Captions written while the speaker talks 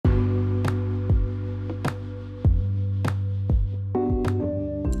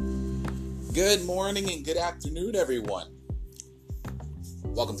Good morning and good afternoon, everyone.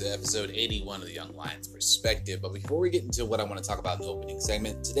 Welcome to episode 81 of the Young Lions Perspective. But before we get into what I want to talk about in the opening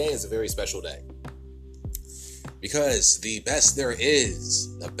segment, today is a very special day. Because the best there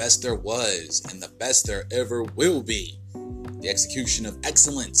is, the best there was, and the best there ever will be, the execution of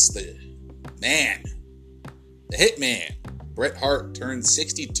excellence, the man, the hitman, Bret Hart turned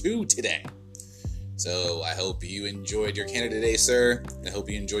 62 today. So I hope you enjoyed your Canada Day, sir, and I hope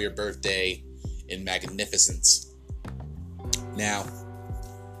you enjoy your birthday in magnificence. Now,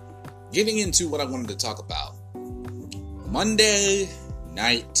 getting into what I wanted to talk about. Monday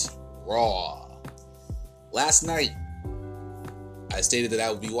Night Raw. Last night, I stated that I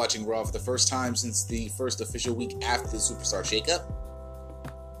would be watching Raw for the first time since the first official week after the Superstar Shakeup.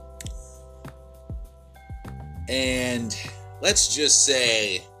 And let's just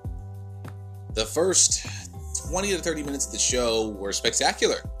say the first 20 to 30 minutes of the show were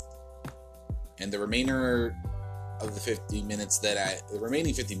spectacular. And the remainder of the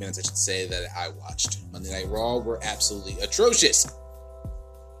remaining 50 minutes, I should say, that I watched Monday Night Raw were absolutely atrocious.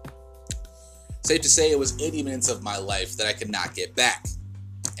 Safe to say it was 80 minutes of my life that I could not get back.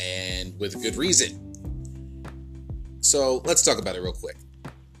 And with good reason. So let's talk about it real quick.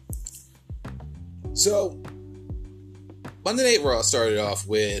 So Monday Night Raw started off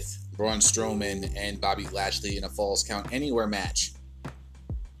with Braun Strowman and Bobby Lashley in a Falls Count Anywhere match.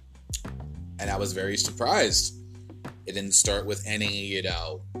 And I was very surprised. It didn't start with any,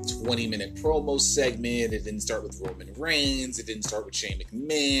 20-minute promo segment. It didn't start with Roman Reigns. It didn't start with Shane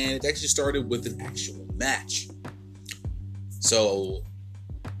McMahon. It actually started with an actual match. So,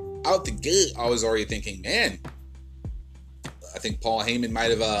 out the gate, I was already thinking, man, I think Paul Heyman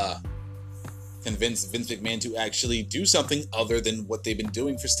might have convinced Vince McMahon to actually do something other than what they've been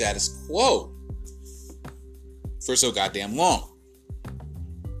doing for status quo for so goddamn long.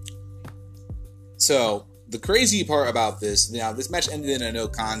 So, the crazy part about this, now this match ended in a no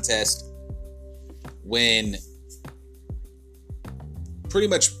contest when pretty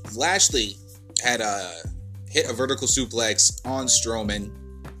much Lashley had hit a vertical suplex on Strowman,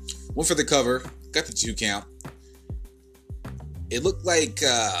 went for the cover, got the 2 count. It looked like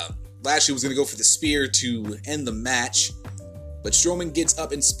Lashley was going to go for the spear to end the match, but Strowman gets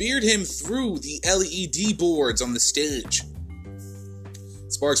up and speared him through the LED boards on the stage.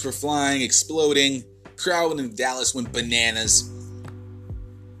 Sparks were flying, exploding. Crowd in Dallas went bananas.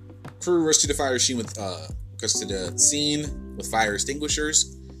 Crew rushed to the scene with fire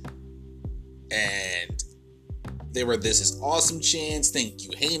extinguishers, and they were "This is awesome" chants, "Thank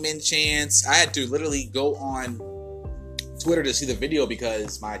you Heyman" chants. I had to literally go on Twitter to see the video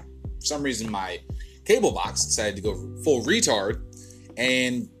because for some reason my cable box decided to go full retard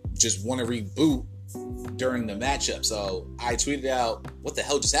and just want to reboot during the matchup. So I tweeted out, "What the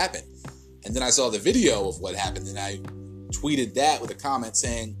hell just happened?" And then I saw the video of what happened, and I tweeted that with a comment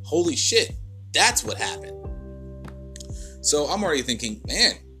saying, "Holy shit, that's what happened." So I'm already thinking,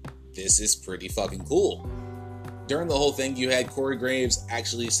 man, this is pretty fucking cool. During the whole thing, you had Corey Graves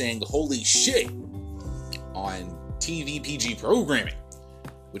actually saying "holy shit" on TV PG programming,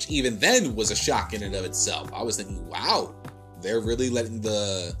 which even then was a shock in and of itself. I was thinking, wow, they're really letting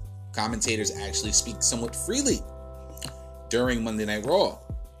the commentators actually speak somewhat freely during Monday Night Raw.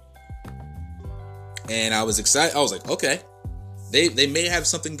 And I was excited. I was like, okay, they may have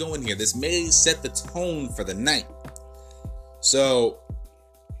something going here. This may set the tone for the night. So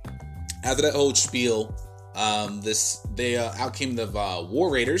after that whole spiel, out came the War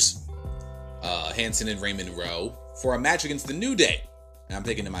Raiders, Hanson and Raymond Rowe, for a match against the New Day. And I'm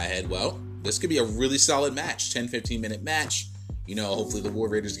thinking in my head, well, this could be a really solid match, 10-15 minute match. Hopefully the War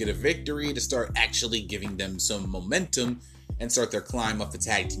Raiders get a victory to start actually giving them some momentum and start their climb up the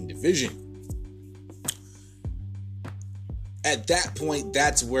tag team division. At that point,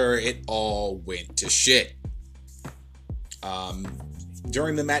 that's where it all went to shit.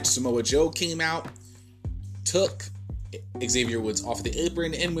 During the match, Samoa Joe came out, took Xavier Woods off the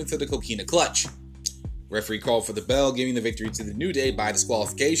apron, and went for the Coquina Clutch. Referee called for the bell, giving the victory to the New Day by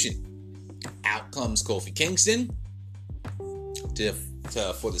disqualification. Out comes Kofi Kingston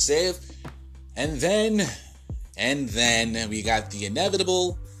for the save. And then we got the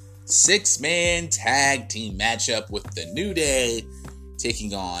inevitable 6-man tag team matchup with the New Day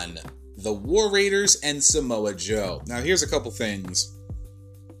taking on the War Raiders and Samoa Joe. Now, here's a couple things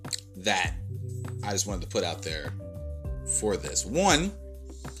that I just wanted to put out there for this. One,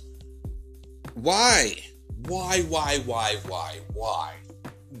 why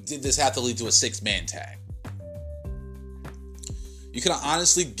did this have to lead to a 6-man tag? You could have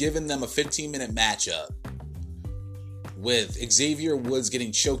honestly given them a 15-minute matchup with Xavier Woods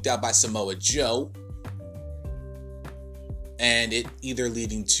getting choked out by Samoa Joe, and it either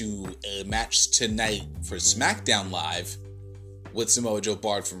leading to a match tonight for SmackDown Live with Samoa Joe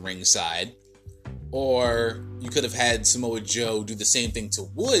barred from ringside, or you could have had Samoa Joe do the same thing to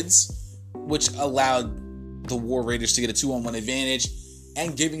Woods, which allowed the War Raiders to get a 2-on-1 advantage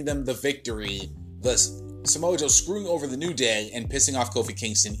and giving them the victory, thus Samoa Joe screwing over the New Day and pissing off Kofi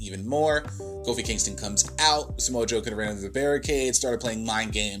Kingston even more. Kofi Kingston comes out. Samoa Joe could have ran under the barricade, started playing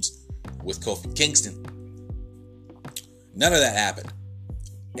mind games with Kofi Kingston. None of that happened.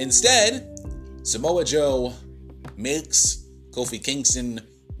 Instead, Samoa Joe makes Kofi Kingston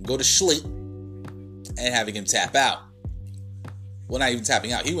go to sleep and having him tap out. Well, not even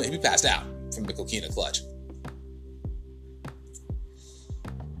tapping out. He passed out from the Coquina clutch.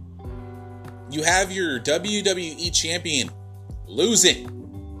 You have your WWE champion losing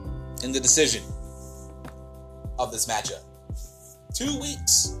in the decision of this matchup 2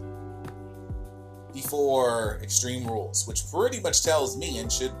 weeks before Extreme Rules, which pretty much tells me,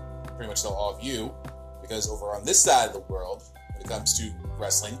 and should pretty much tell all of you, because over on this side of the world, when it comes to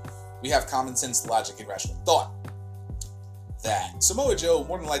wrestling, we have common sense, logic, and rational thought. That Samoa Joe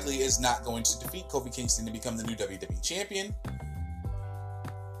more than likely is not going to defeat Kofi Kingston to become the new WWE champion.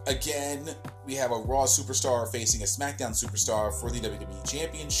 Again, we have a Raw superstar facing a SmackDown superstar for the WWE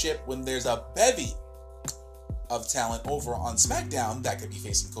Championship when there's a bevy of talent over on SmackDown that could be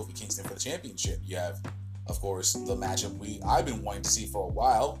facing Kofi Kingston for the championship. You have, of course, the matchup I've been wanting to see for a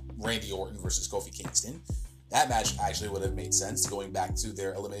while, Randy Orton versus Kofi Kingston. That match actually would have made sense, going back to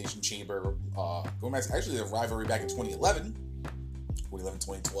their Elimination Chamber, going back to actually their rivalry back in 2011,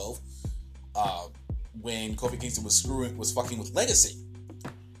 2012, when Kofi Kingston was fucking with Legacy.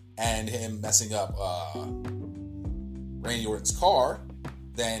 And him messing up Randy Orton's car,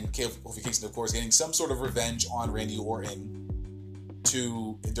 then Kofi Kingston, of course, getting some sort of revenge on Randy Orton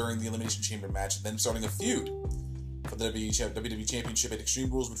during the Elimination Chamber match, and then starting a feud for the WWE Championship at Extreme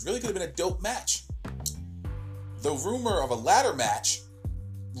Rules, which really could have been a dope match. The rumor of a ladder match,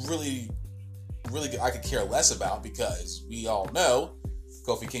 really I could care less about, because we all know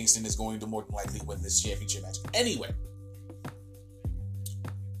Kofi Kingston is going to more than likely win this championship match anyway.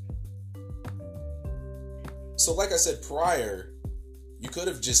 So like I said prior, you could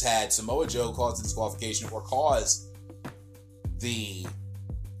have just had Samoa Joe cause the disqualification, or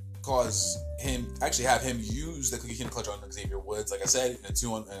have him use the Coquina clutch on Xavier Woods. Like I said, in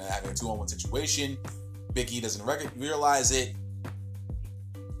having a 2-on-1 situation, Big E doesn't realize it,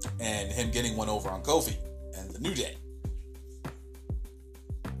 and him getting one over on Kofi and the New Day.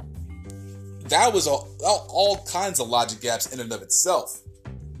 That was all kinds of logic gaps in and of itself.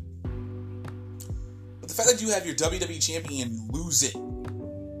 But the fact that you have your WWE champion lose it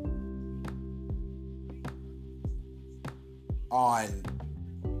on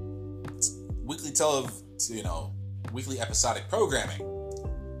weekly episodic programming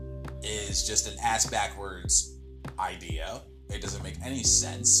is just an ass backwards idea. It doesn't make any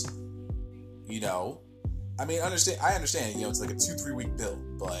sense. I understand, it's like a 2-3 week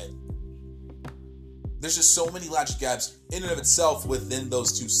build, but there's just so many logic gaps in and of itself within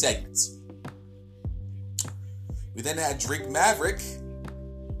those two segments. We then had Drake Maverick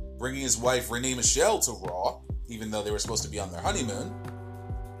bringing his wife Renee Michelle to Raw, even though they were supposed to be on their honeymoon.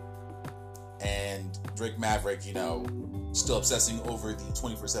 And Drake Maverick, still obsessing over the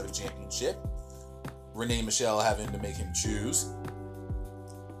 24/7 championship. Renee Michelle having to make him choose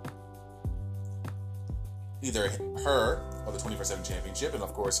either her or the 24/7 championship. And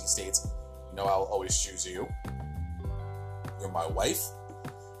of course he states, I'll always choose you. You're my wife.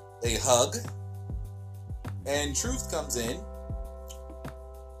 They hug. And Truth comes in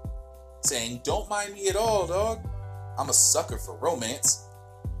saying, don't mind me at all, dog. I'm a sucker for romance.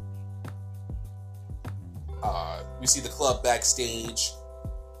 We see the club backstage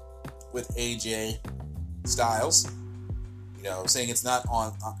with AJ Styles, saying it's not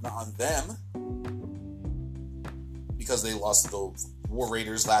on them because they lost to the War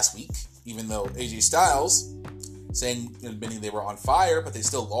Raiders last week, even though AJ Styles saying, admitting they were on fire, but they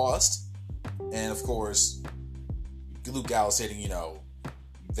still lost. And of course, Luke Gallows stating,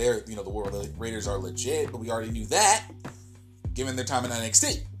 the War Raiders are legit, but we already knew that, given their time in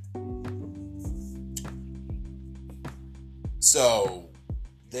NXT. So,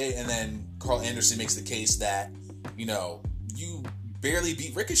 and then Carl Anderson makes the case that, you barely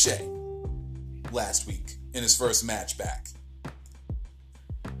beat Ricochet last week in his first match back.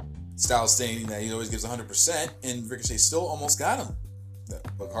 Styles saying that he always gives 100%, and Ricochet still almost got him.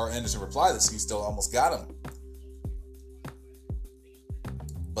 But Carl Anderson replied that he still almost got him.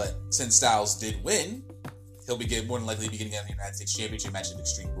 But since Styles did win, he'll more than likely be getting the United States Championship match in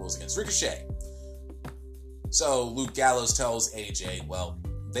Extreme Rules against Ricochet. So Luke Gallows tells AJ, well,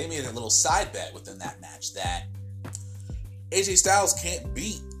 they made a little side bet within that match that AJ Styles can't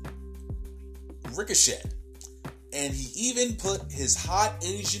beat Ricochet. And he even put his hot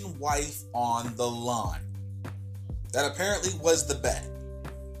Asian wife on the line. That apparently was the bet.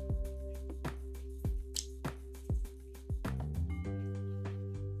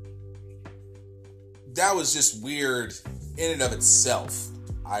 That was just weird in and of itself.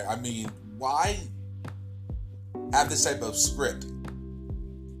 I mean, why have this type of script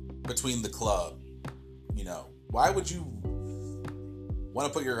between the club? You know, why would you want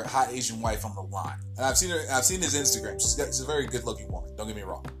to put your hot Asian wife on the line? And I've seen her. I've seen his Instagram. She's a very good-looking woman. Don't get me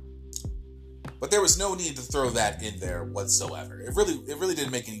wrong. But there was no need to throw that in there whatsoever. It really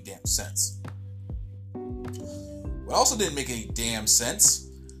didn't make any damn sense. What also didn't make any damn sense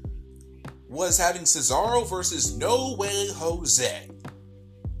was having Cesaro versus No Way Jose.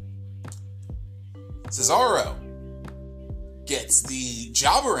 Cesaro gets the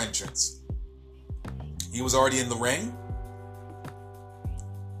jobber entrance. He was already in the ring,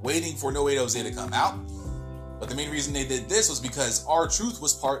 waiting for No Way Jose to come out. But the main reason they did this was because R-Truth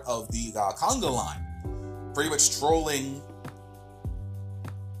was part of the Conga line, pretty much trolling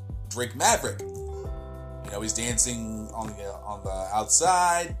Drake Maverick. You know, he's dancing on the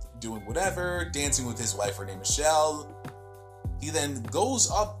outside, doing whatever, dancing with his wife, Renee Michelle. He then goes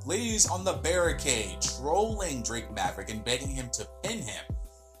up, lays on the barricade, trolling Drake Maverick and begging him to pin him.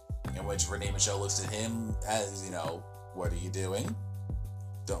 In which Renee Michelle looks at him as, you know, what are you doing?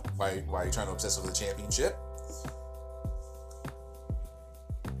 Why are you trying to obsess over the championship?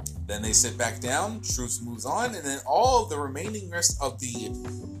 Then they sit back down, Truth moves on, and then all of the remaining rest of the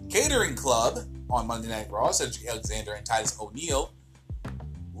catering club on Monday Night Raw, Cedric Alexander and Titus O'Neil,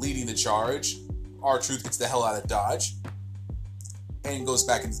 leading the charge. R-Truth gets the hell out of Dodge and goes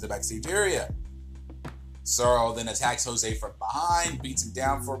back into the backstage area. Cesaro then attacks Jose from behind, beats him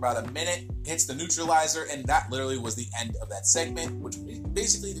down for about a minute, hits the neutralizer, and that literally was the end of that segment, which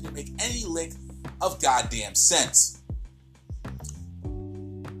basically didn't make any lick of goddamn sense.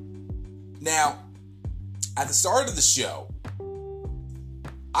 Now, at the start of the show,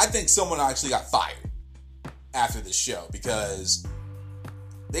 I think someone actually got fired after the show because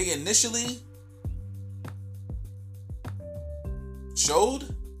they initially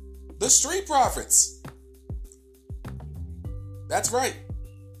showed the Street Profits. That's right.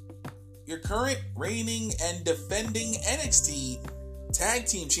 Your current reigning and defending NXT Tag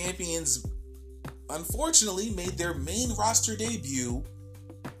Team Champions unfortunately made their main roster debut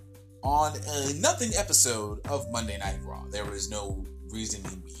on a nothing episode of Monday Night Raw. There was no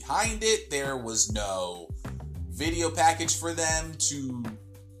reasoning behind it. There was no video package for them to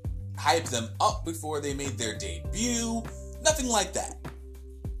hype them up before they made their debut. Nothing like that.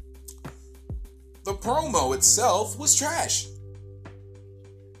 The promo itself was trash.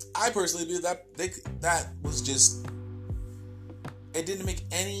 I personally believe that was just... It didn't make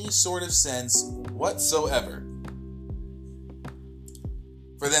any sort of sense whatsoever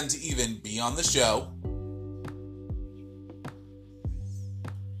for them to even be on the show.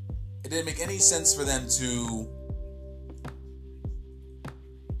 It didn't make any sense for them to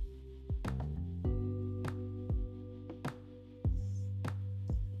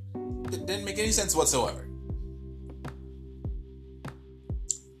It didn't make any sense whatsoever.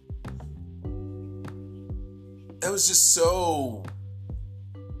 It was just so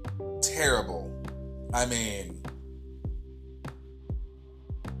terrible. I mean,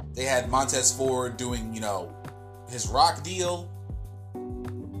 they had Montez Ford doing, his Rock deal.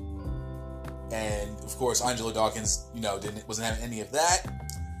 And, of course, Angelo Dawkins, wasn't having any of that.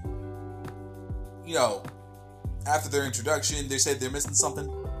 After their introduction, they said they're missing something,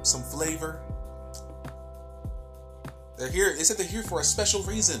 some flavor. They said they're here for a special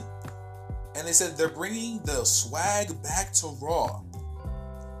reason. And they said they're bringing the swag back to Raw.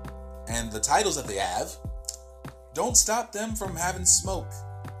 And the titles that they have don't stop them from having smoke.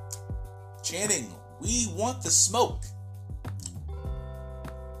 Chanting, "We want the smoke."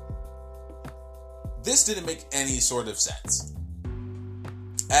 This didn't make any sort of sense.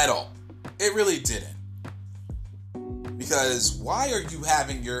 At all. It really didn't. Because why are you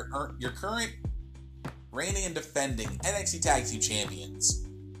having your current reigning and defending NXT Tag Team Champions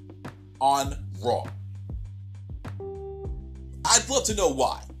on Raw? I'd love to know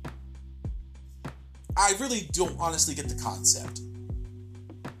why. I really don't honestly get the concept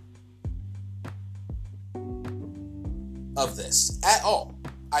of this at all.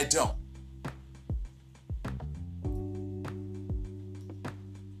 I don't.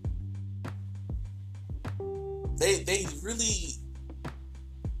 they really,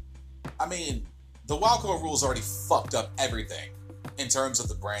 I mean, the wildcard rules already fucked up everything in terms of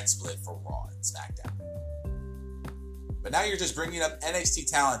the brand split for Raw and SmackDown. But now you're just bringing up NXT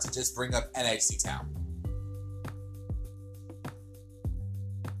talent to just bring up NXT talent.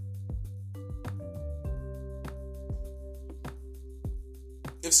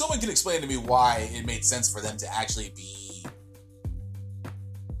 If someone can explain to me why it made sense for them to actually be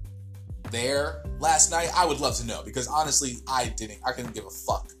there last night, I would love to know. Because honestly, I couldn't give a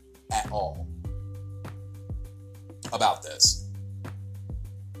fuck at all about this.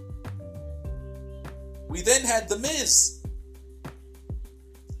 We then had The Miz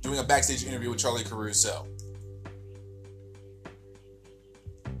doing a backstage interview with Charlie Caruso.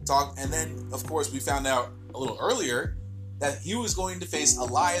 And then, of course, we found out a little earlier that he was going to face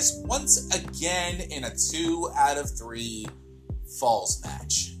Elias once again in a 2 out of 3 falls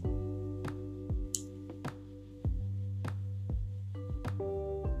match.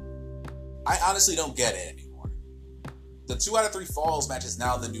 I honestly don't get it anymore. The 2 out of 3 falls match is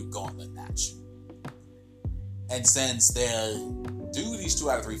now the new gauntlet match. And since they do these 2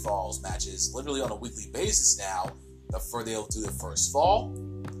 out of 3 falls matches literally on a weekly basis now, they'll do the first fall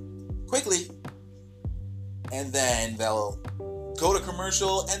quickly, and then they'll go to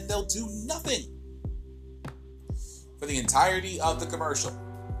commercial and they'll do nothing for the entirety of the commercial.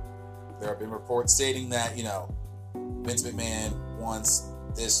 There have been reports stating that, Vince McMahon wants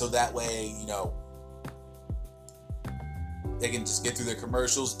this so that way, they can just get through their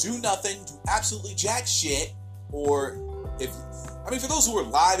commercials, do nothing, do absolutely jack shit. Or for those who were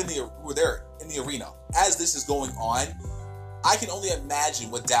who were there in the arena as this is going on, I can only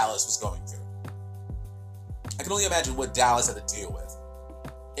imagine what Dallas was going through. I can only imagine what Dallas had to deal with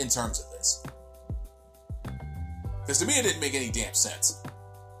in terms of this. Because to me, it didn't make any damn sense.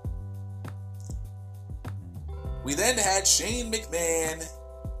 We then had Shane McMahon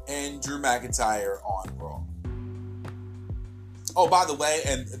and Drew McIntyre on Raw. Oh, by the way,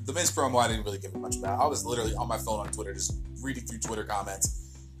 and the Miz promo, I didn't really give it much about. I was literally on my phone on Twitter, just reading through Twitter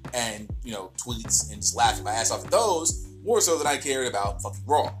comments and, tweets and just laughing my ass off at those, more so than I cared about fucking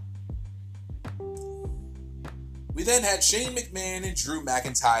Raw. We then had Shane McMahon and Drew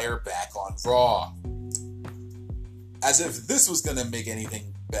McIntyre back on Raw. As if this was going to make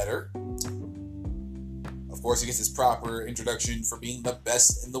anything better. Of course, he gets his proper introduction for being the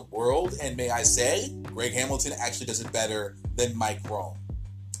best in the world, and may I say, Greg Hamilton actually does it better than Mike Rome.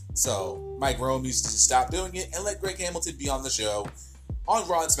 So, Mike Rome needs to stop doing it and let Greg Hamilton be on the show on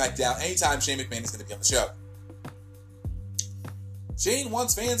Raw and SmackDown anytime Shane McMahon is going to be on the show. Shane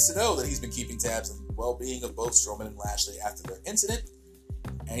wants fans to know that he's been keeping tabs on the well-being of both Strowman and Lashley after their incident,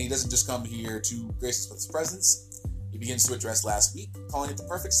 and he doesn't just come here to grace us with his presence. He begins to address last week, calling it the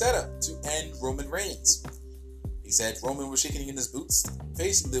perfect setup to end Roman Reigns. He said Roman was shaking in his boots,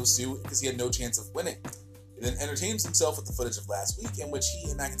 facing those two because he had no chance of winning. He then entertains himself with the footage of last week in which he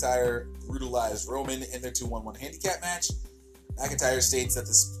and McIntyre brutalized Roman in their 2-1-1 handicap match. McIntyre states that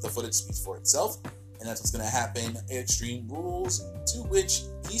the footage speaks for itself, and that's what's going to happen in Extreme Rules, to which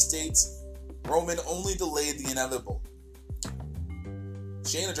he states Roman only delayed the inevitable.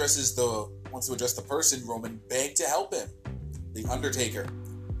 Shane wants to address the person Roman begged to help him, The Undertaker.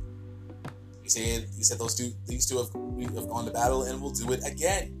 He said these two have gone to battle and will do it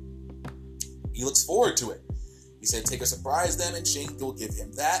again. He looks forward to it. He said Taker surprised them and Shane will give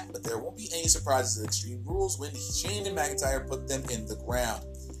him that, but there won't be any surprises at Extreme Rules when Shane and McIntyre put them in the ground.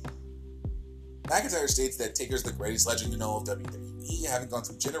 McIntyre states that Taker's the greatest legend in all of WWE, having gone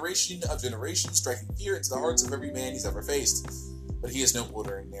through generation of generations, striking fear into the hearts of every man he's ever faced. But he is no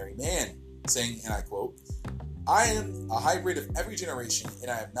ordinary man, saying, and I quote, "I am a hybrid of every generation, and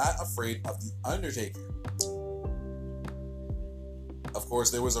I am not afraid of The Undertaker." Of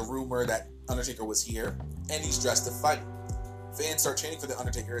course, there was a rumor that Undertaker was here, and he's dressed to fight. Fans start chanting for The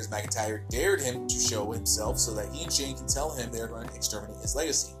Undertaker as McIntyre dared him to show himself so that he and Shane can tell him they're going to exterminate his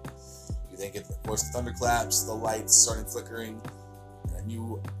legacy. You then get, of course, the thunderclaps, the lights starting flickering, and then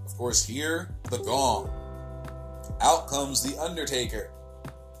you, of course, hear the gong. Out comes The Undertaker.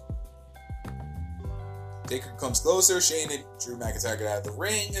 Taker comes closer. Shane and Drew McIntyre get out of the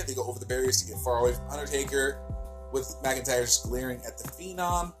ring. They go over the barriers to get far away from Undertaker, with McIntyre glaring at the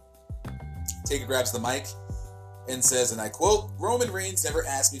Phenom. Taker grabs the mic and says, and I quote, "Roman Reigns never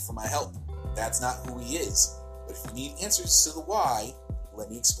asked me for my help. That's not who he is. But if you need answers to the why, let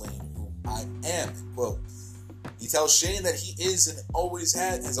me explain who I am." Quote. He tells Shane that he is and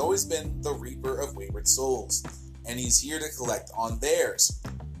has always been the Reaper of Wayward Souls, and he's here to collect on theirs.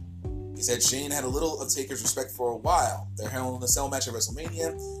 He said Shane had a little of Taker's respect for a while. Their Hell in a Cell match at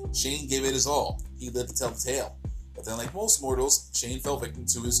WrestleMania, Shane gave it his all. He lived to tell the tale. But then, like most mortals, Shane fell victim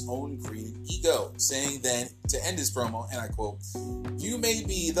to his own greed and ego, saying then, to end his promo, and I quote, "You may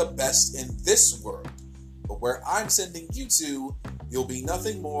be the best in this world, but where I'm sending you to, you'll be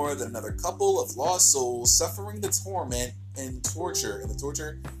nothing more than another couple of lost souls suffering the torment and the torture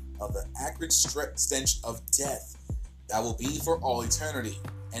of the acrid stench of death that will be for all eternity,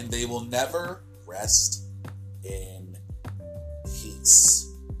 and they will never rest in peace."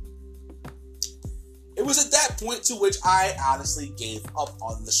 It was at that point to which I honestly gave up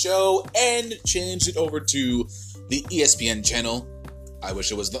on the show and changed it over to the ESPN channel. I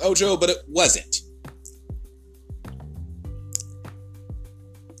wish it was the Ocho, but it wasn't.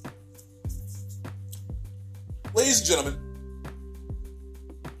 Ladies and gentlemen,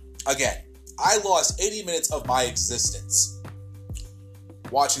 again, I lost 80 minutes of my existence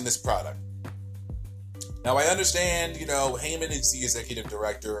watching this product. Now, I understand, Heyman is the executive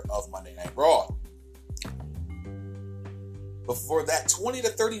director of Monday Night Raw. But for that 20 to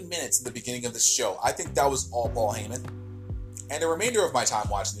 30 minutes in the beginning of the show, I think that was all Paul Heyman. And the remainder of my time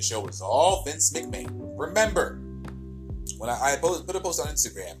watching the show was all Vince McMahon. Remember, when I put a post on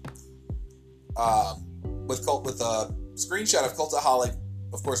Instagram with a screenshot of Cultaholic,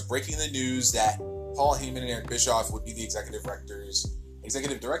 of course, breaking the news that Paul Heyman and Eric Bischoff would be the executive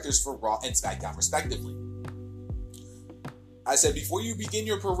directors for Raw and SmackDown, respectively. I said, before you begin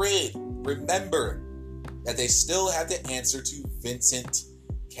your parade, remember that they still have to answer to Vincent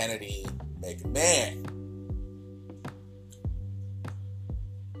Kennedy McMahon.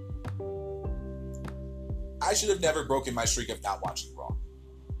 I should have never broken my streak of not watching Raw.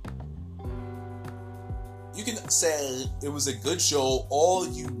 You can say it was a good show all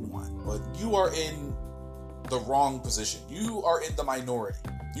you want, but you are in the wrong position. You are in the minority.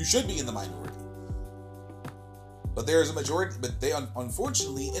 You should be in the minority. But there's a majority, but they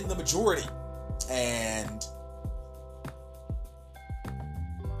unfortunately in the majority. And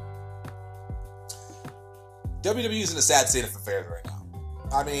WWE is in a sad state of affairs right now.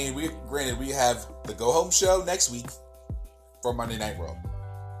 I mean, we have the Go Home show next week for Monday Night Raw.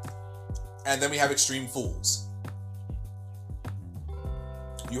 And then we have Extreme Fools.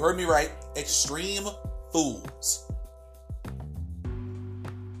 You heard me right. Extreme Fools.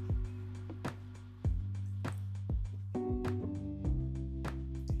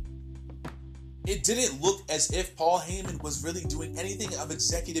 It didn't look as if Paul Heyman was really doing anything of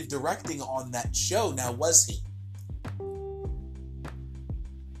executive directing on that show. Now, was he?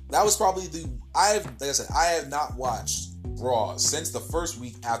 That was probably I have not watched Raw since the first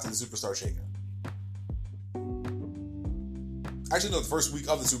week after the Superstar Shakeup. Actually, no,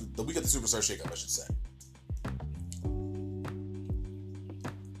 the week of the Superstar Shakeup, I should say.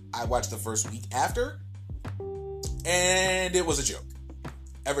 I watched the first week after, and it was a joke.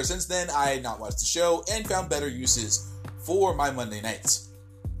 Ever since then, I had not watched the show and found better uses for my Monday nights.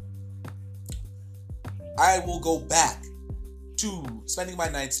 I will go back to spending my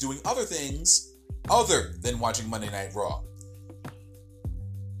nights doing other things other than watching Monday Night Raw.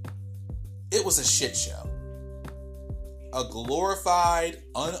 It was a shit show. A glorified,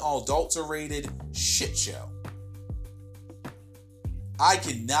 unadulterated shit show. I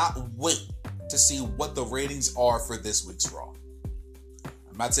cannot wait to see what the ratings are for this week's Raw.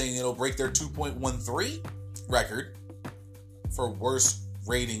 I'm not saying it'll break their 2.13 record for worst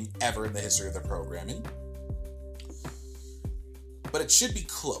rating ever in the history of the programming. But it should be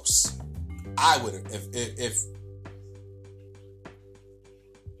close. I would, if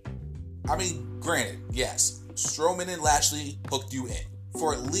I mean, granted, yes, Strowman and Lashley hooked you in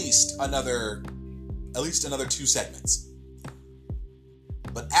for at least another 2 segments.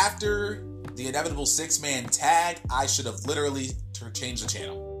 But after the inevitable 6-man tag, I should have literally changed the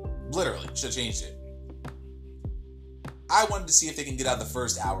channel. Literally, should have changed it. I wanted to see if they can get out of the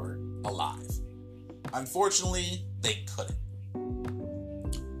first hour alive. Unfortunately, they couldn't.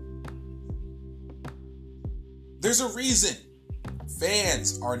 There's a reason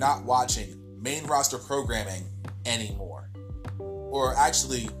fans are not watching main roster programming anymore. Or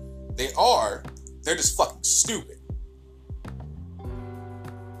actually, they are. They're just fucking stupid.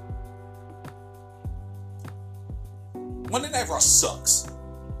 Monday Night Raw sucks.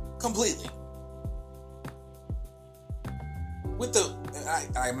 Completely.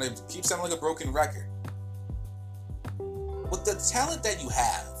 I'm going to keep sounding like a broken record. With the talent that you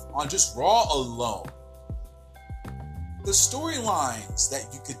have on just Raw alone, the storylines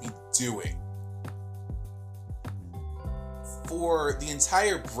that you could be doing for the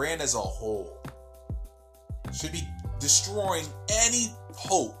entire brand as a whole should be destroying any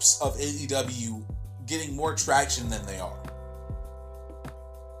hopes of AEW getting more traction than they are.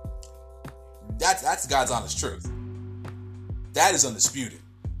 That's God's honest truth. That is undisputed.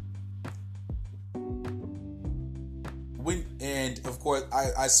 And of course,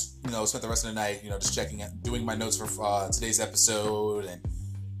 I spent the rest of the night, just doing my notes for today's episode and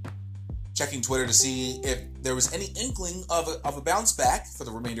checking Twitter to see if there was any inkling of a bounce back for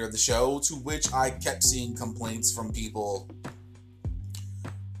the remainder of the show, to which I kept seeing complaints from people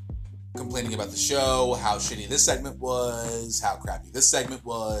complaining about the show, how shitty this segment was, how crappy this segment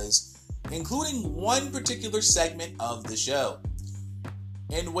was, including one particular segment of the show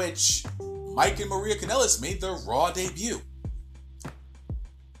in which Mike and Maria Kanellis made their Raw debut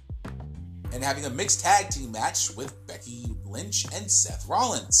and having a mixed tag team match with Becky Lynch and Seth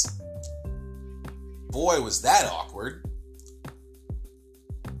Rollins. Boy, was that awkward.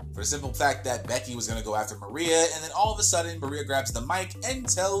 For the simple fact that Becky was going to go after Maria, and then all of a sudden Maria grabs the mic and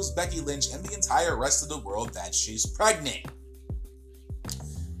tells Becky Lynch and the entire rest of the world that she's pregnant.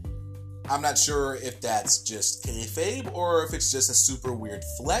 I'm not sure if that's just kayfabe, or if it's just a super weird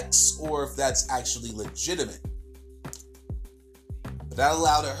flex, or if that's actually legitimate. But that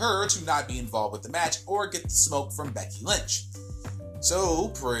allowed her to not be involved with the match or get the smoke from Becky Lynch. So,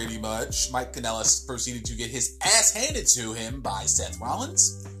 pretty much, Mike Kanellis proceeded to get his ass handed to him by Seth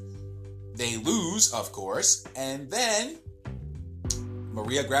Rollins. They lose, of course, and then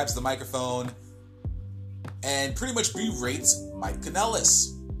Maria grabs the microphone and pretty much berates Mike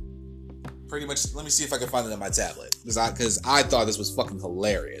Kanellis. Pretty much, let me see if I can find it on my tablet, because I thought this was fucking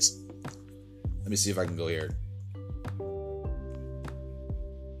hilarious. Let me see if I can go here.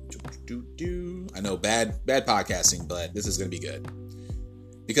 I know, bad podcasting, but this is gonna be good.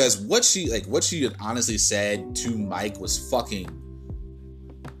 Because what she had honestly said to Mike was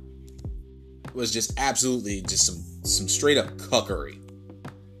just absolutely just some straight up cuckery.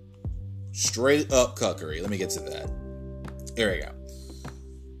 Straight up cuckery. Let me get to that. There we go.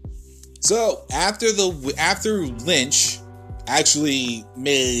 So after Lynch actually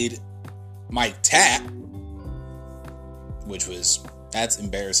made Mike tap, that's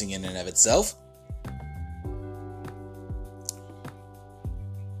embarrassing in and of itself.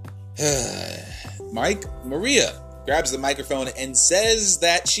 Maria grabs the microphone and says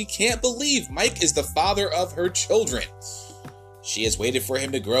that she can't believe Mike is the father of her children. She has waited for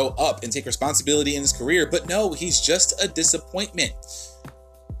him to grow up and take responsibility in his career, but no, he's just a disappointment.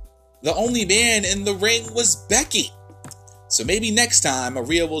 The only man in the ring was Becky. So maybe next time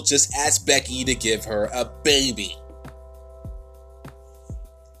Maria will just ask Becky to give her a baby.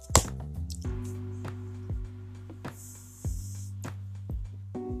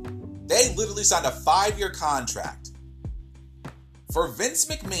 They literally signed a 5-year contract for Vince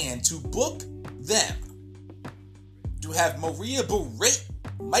McMahon to book them to have Maria berate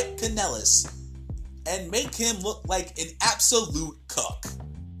Mike Kanellis and make him look like an absolute cuck.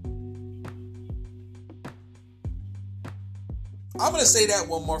 I'm going to say that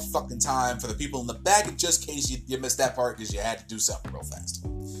one more fucking time for the people in the back, in just case you missed that part because you had to do something real fast.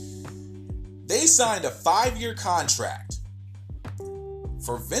 They signed a 5-year contract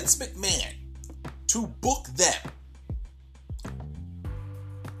for Vince McMahon to book them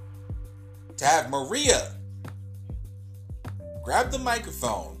to have Maria grab the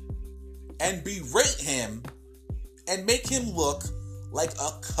microphone and berate him and make him look like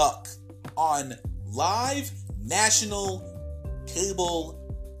a cuck on live national cable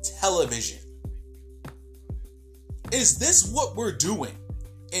television. Is this what we're doing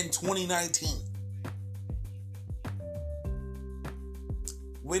in 2019?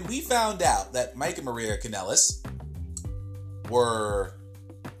 When we found out that Mike and Maria Kanellis were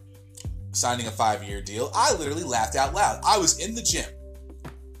signing a 5-year deal, I literally laughed out loud. I was in the gym,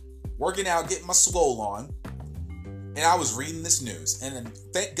 working out, getting my swole on, and I was reading this news. And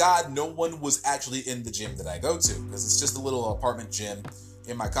thank God no one was actually in the gym that I go to, because it's just a little apartment gym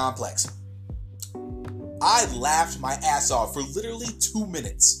in my complex. I laughed my ass off for literally 2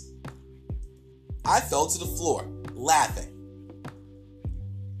 minutes. I fell to the floor, laughing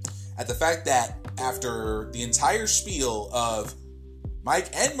at the fact that after the entire spiel of Mike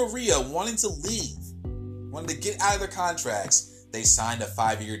and Maria wanting to leave, wanting to get out of their contracts, they signed a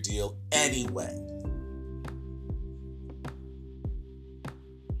 5-year deal anyway.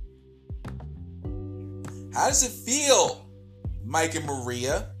 How does it feel, Mike and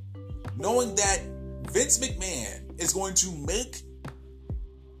Maria, knowing that Vince McMahon is going to make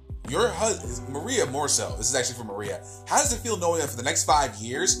your husband, Maria more so, this is actually for Maria, how does it feel knowing that for the next 5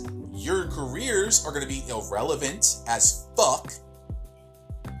 years, your careers are going to be irrelevant as fuck,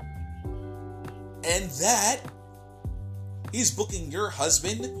 and that he's booking your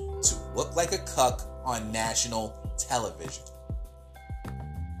husband to look like a cuck on national television?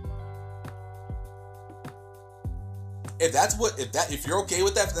 if you're okay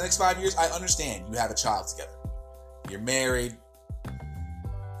with that for the next 5 years, I understand. You have a child together. You're married.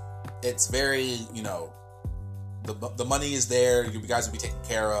 It's very, the money is there. You guys will be taken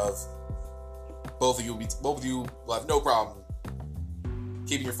care of. Both of you will have no problem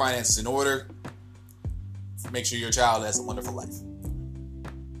keeping your finances in order. Make sure your child has a wonderful life.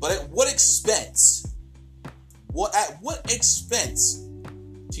 But at what expense? At what expense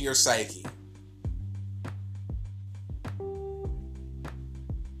to your psyche?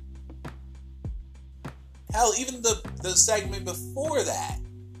 Hell, even the segment before that,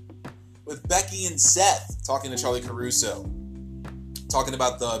 with Becky and Seth talking to Charlie Caruso, talking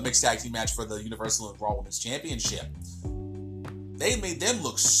about the mixed tag team match for the Universal and Raw Women's Championship, they made them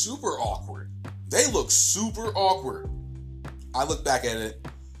look super awkward. They look super awkward. I looked back at it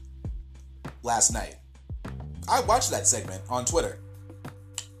last night. I watched that segment on Twitter.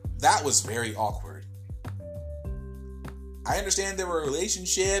 That was very awkward. I understand they were a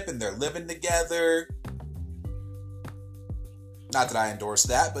relationship and they're living together. Not that I endorse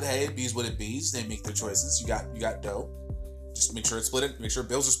that, but hey, it bees what it bees. They make their choices. You got dough. Just make sure it's split. Make sure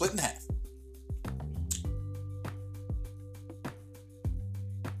bills are split in half.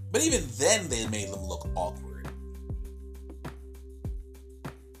 But even then, they made them look awkward.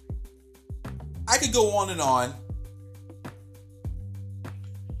 I could go on and on.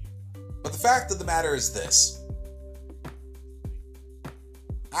 But the fact of the matter is this.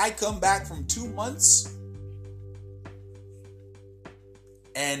 I come back from 2 months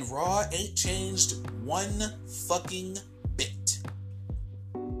and Raw ain't changed one fucking bit.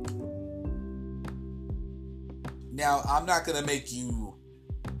 Now, I'm not going to make you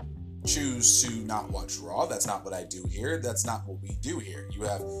choose to not watch Raw. That's not what I do here. That's not what we do here.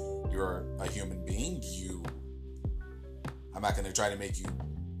 You're a human being. I'm not going to try to make you,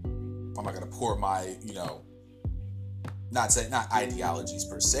 I'm not going to pour my, not ideologies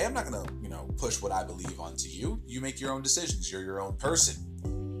per se. I'm not going to, push what I believe onto you. You make your own decisions. You're your own person.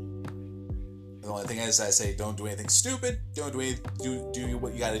 The only thing is, I say, don't do anything stupid. Don't do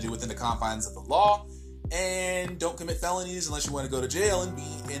what you got to do within the confines of the law, and don't commit felonies unless you want to go to jail and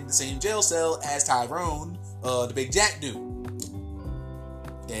be in the same jail cell as Tyrone, the Big Jack dude.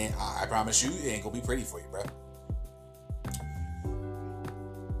 And I promise you, it ain't gonna be pretty for you, bro.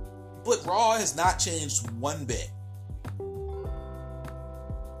 But Raw has not changed one bit.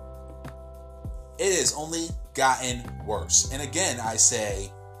 It has only gotten worse. And again, I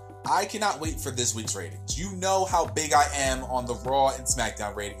say, I cannot wait for this week's ratings. You know how big I am on the Raw and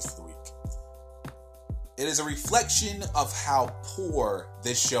SmackDown ratings for the week. It is a reflection of how poor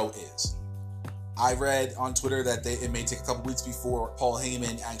this show is. I read on Twitter that it may take a couple weeks before Paul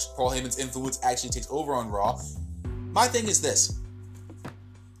Heyman's influence actually takes over on Raw. My thing is this.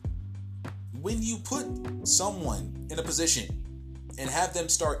 When you put someone in a position and have them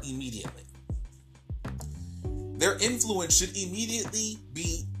start immediately, their influence should immediately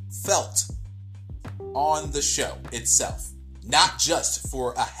be felt on the show itself, not just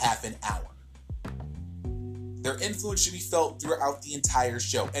for a half an hour. Their influence should be felt throughout the entire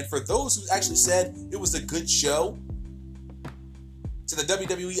show. And for those who actually said it was a good show, to the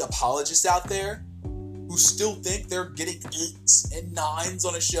WWE apologists out there who still think they're getting 8s and 9s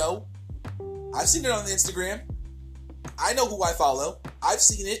on a show, I've seen it on the Instagram. I know who I follow. I've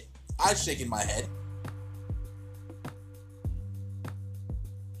seen it. I've shaken my head.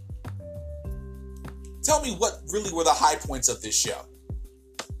 Tell me what really were the high points of this show.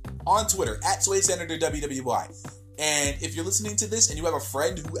 On Twitter, @SwaySenator_WWY. And if you're listening to this and you have a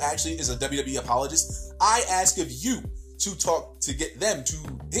friend who actually is a WWE apologist, I ask of you to get them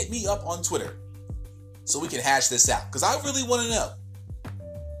to hit me up on Twitter so we can hash this out. Because I really want to know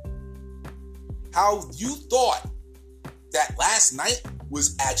how you thought that last night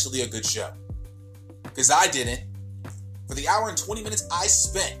was actually a good show. Because I didn't. For the hour and 20 minutes I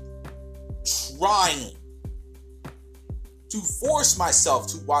spent trying to force myself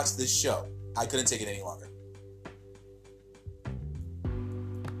to watch this show, I couldn't take it any longer.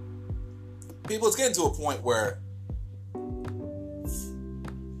 People, it's getting to a point where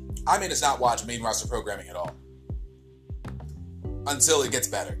I may just not watch main roster programming at all until it gets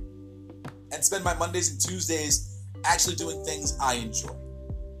better, and spend my Mondays and Tuesdays actually doing things I enjoy.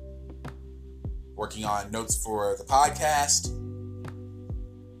 Working on notes for the podcast,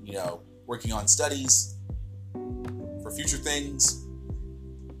 working on studies for future things,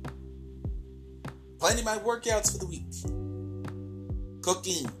 planning my workouts for the week,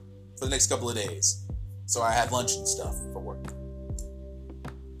 cooking for the next couple of days, so I had lunch and stuff for work.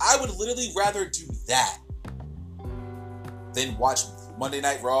 I would literally rather do that than watch Monday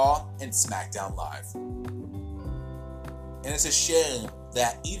Night Raw and SmackDown Live. And it's a shame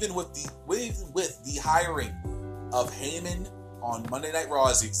that even with the hiring of Heyman on Monday Night Raw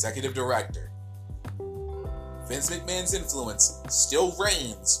as the executive director, Vince McMahon's influence still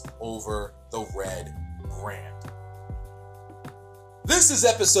reigns over the Red brand. This is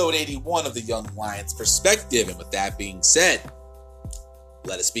episode 81 of the Young Lions Perspective, and with that being said,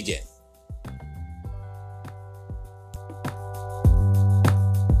 let us begin.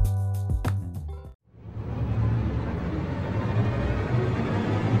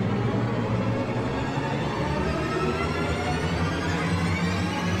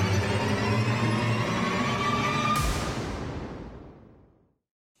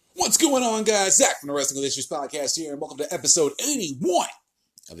 What's going on, guys? Zach from the Wrestling Issues Podcast here, and welcome to episode 81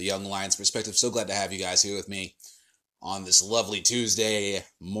 of the Young Lions Perspective. So glad to have you guys here with me on this lovely Tuesday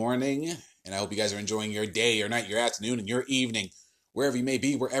morning, and I hope you guys are enjoying your day, your night, your afternoon, and your evening, wherever you may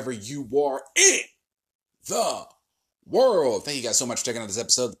be, wherever you are in the world. Thank you guys so much for checking out this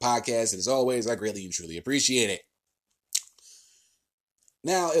episode of the podcast, and as always, I greatly and truly appreciate it.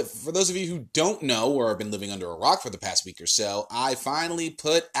 Now, for those of you who don't know or have been living under a rock for the past week or so, I finally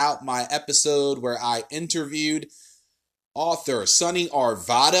put out my episode where I interviewed author Sonny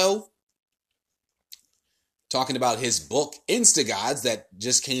Arvado, talking about his book, Instagods, that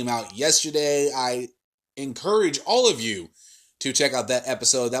just came out yesterday. I encourage all of you to check out that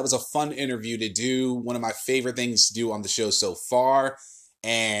episode. That was a fun interview to do, one of my favorite things to do on the show so far,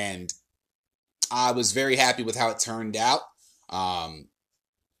 and I was very happy with how it turned out.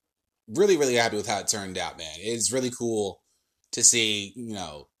 Really happy with how it turned out, man. It's really cool to see,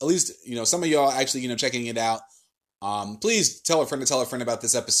 at least, some of y'all actually, checking it out. Please tell a friend about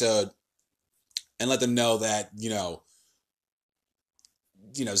this episode and let them know that,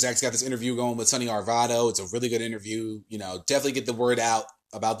 Zach's got this interview going with Sonny Arvado. It's a really good interview. Definitely get the word out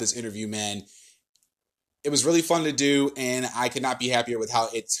about this interview, man. It was really fun to do, and I could not be happier with how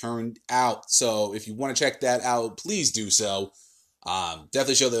it turned out. So if you want to check that out, please do so.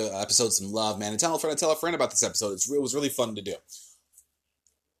 Definitely show the episode some love, man, and tell a friend about this episode. It was really fun to do.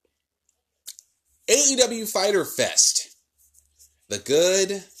 AEW Fyter Fest. The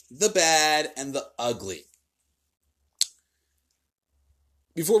good, the bad, and the ugly.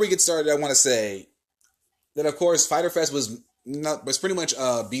 Before we get started, I want to say that, of course, Fyter Fest was pretty much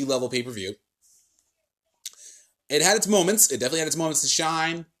a B-level pay-per-view. It had its moments. It definitely had its moments to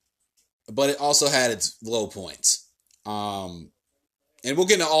shine, but it also had its low points. And we'll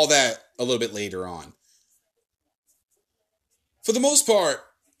get into all that a little bit later on. For the most part,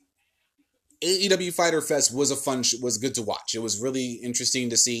 AEW Fyter Fest was was good to watch. It was really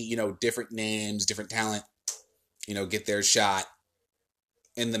interesting to see, different names, different talent, get their shot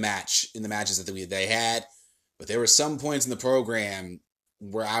in the matches that they had. But there were some points in the program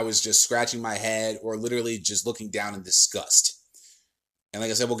where I was just scratching my head or literally just looking down in disgust. And like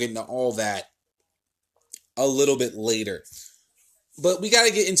I said, we'll get into all that a little bit later. But we got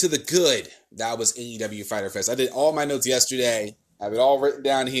to get into the good. That was AEW Fyter Fest. I did all my notes yesterday. I have it all written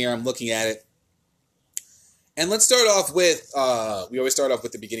down here. I'm looking at it. And let's start off with, we always start off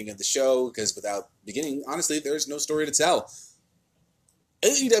with the beginning of the show, because without beginning, honestly, there's no story to tell.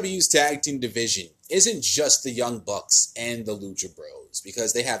 AEW's tag team division isn't just the Young Bucks and the Lucha Bros,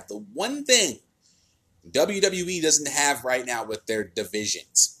 because they have the one thing WWE doesn't have right now with their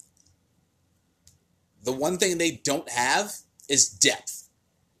divisions. The one thing they don't have is depth.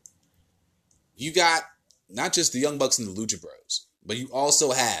 You got not just the Young Bucks and the Lucha Bros, but you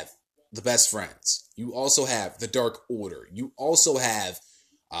also have the Best Friends. You also have the Dark Order. You also have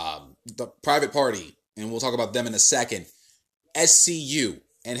the Private Party, and we'll talk about them in a second. SCU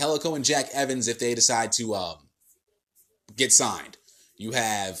and Helico and Jack Evans if they decide to get signed. You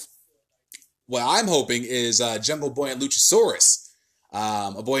have what I'm hoping is Jungle Boy and Luchasaurus,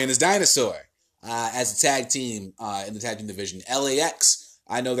 a boy and his dinosaur. As a tag team in the tag team division. LAX,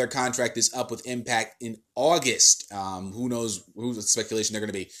 I know their contract is up with Impact in August. Who knows who's the speculation they're going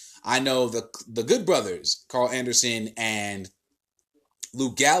to be. I know the Good Brothers, Carl Anderson and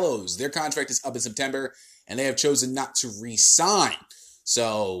Luke Gallows, their contract is up in September, and they have chosen not to re-sign.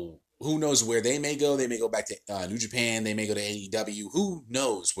 So who knows where they may go. They may go back to New Japan. They may go to AEW. Who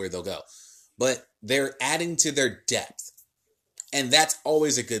knows where they'll go. But they're adding to their depth, and that's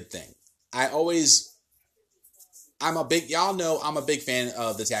always a good thing. I'm a big fan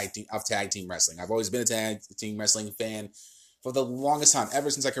of tag team wrestling. I've always been a tag team wrestling fan for the longest time, ever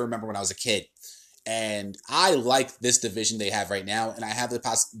since I can remember when I was a kid. And I like this division they have right now, and I have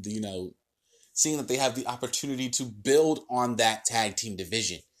seeing that they have the opportunity to build on that tag team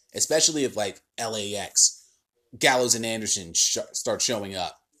division, especially if like LAX, Gallows and Anderson start showing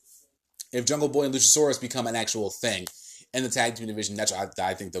up. If Jungle Boy and Luchasaurus become an actual thing, in the tag team division.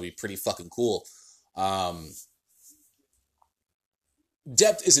 I think they'll be pretty fucking cool.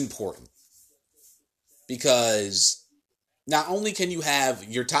 Depth is important because not only can you have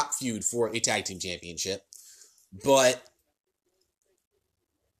your top feud for a tag team championship, but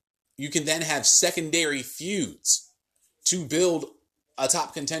you can then have secondary feuds to build a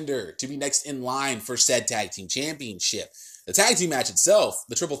top contender to be next in line for said tag team championship. The tag team match itself,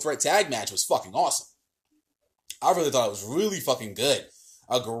 the triple threat tag match, was fucking awesome. I really thought it was really fucking good.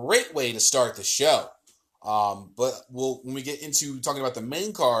 A great way to start the show. But when we get into talking about the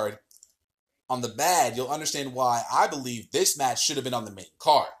main card on the bad, you'll understand why I believe this match should have been on the main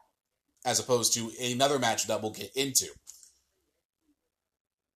card as opposed to another match that we'll get into.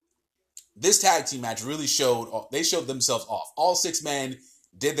 This tag team match really showed themselves off. All 6 men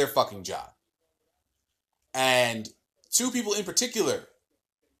did their fucking job. And 2 people in particular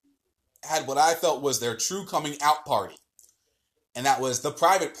had what I felt was their true coming out party. And that was the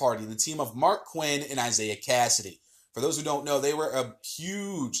Private Party, the team of Mark Quinn and Isaiah Cassidy. For those who don't know, they were a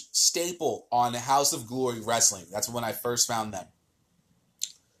huge staple on House of Glory Wrestling. That's when I first found them.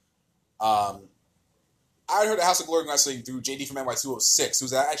 I heard of House of Glory Wrestling through JD from NY206,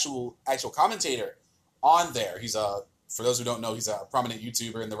 who's an actual commentator on there. He's for those who don't know, he's a prominent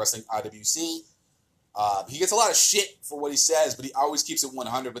YouTuber in the wrestling IWC. He gets a lot of shit for what he says, but he always keeps it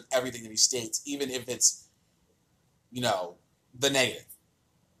 100 with everything that he states, even if it's, the negative.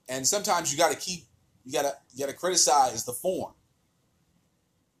 And sometimes you gotta criticize the form.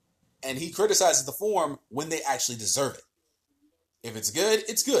 And he criticizes the form when they actually deserve it. If it's good,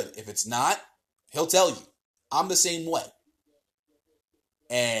 it's good. If it's not, he'll tell you. I'm the same way.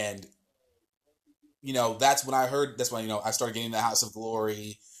 And, that's when I started getting the House of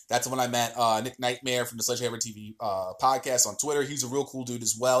Glory. That's when I met Nick Nightmare from the Sledgehammer TV podcast on Twitter. He's a real cool dude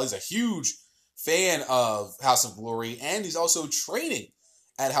as well. He's a huge fan of House of Glory, and he's also training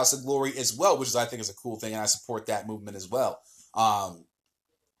at House of Glory as well, which I think is a cool thing, and I support that movement as well.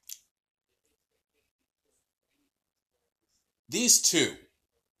 These 2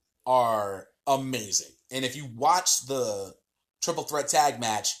 are amazing. And if you watch the triple threat tag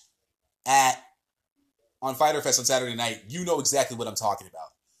match on Fyter Fest on Saturday night, you know exactly what I'm talking about.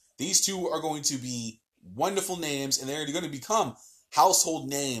 These 2 are going to be wonderful names, and they're going to become household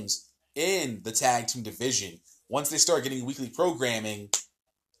names in the tag team division once they start getting weekly programming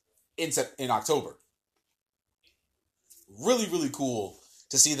in October. Really, really cool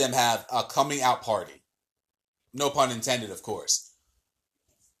to see them have a coming out party. No pun intended, of course.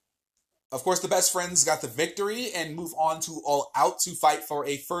 Of course, the Best Friends got the victory and move on to All Out to fight for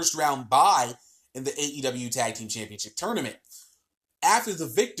a first round bye in the AEW Tag Team Championship Tournament. After the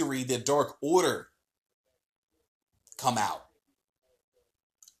victory, the Dark Order come out.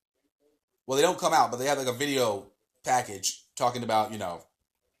 Well, they don't come out, but they have a video package talking about,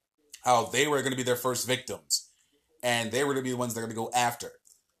 how they were going to be their first victims. And they were going to be the ones they're going to go after.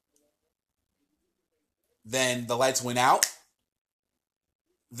 Then the lights went out.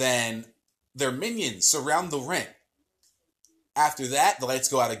 Then their minions surround the ring. After that, the lights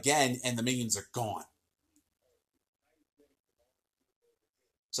go out again, and the minions are gone.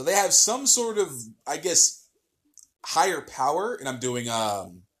 So they have some sort of, higher power, and I'm doing,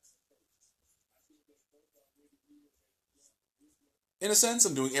 in a sense,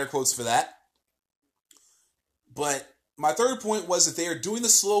 I'm doing air quotes for that. But my third point was that they are doing the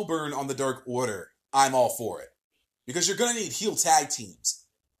slow burn on the Dark Order. I'm all for it. Because you're going to need heel tag teams.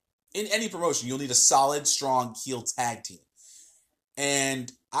 In any promotion, you'll need a solid, strong heel tag team.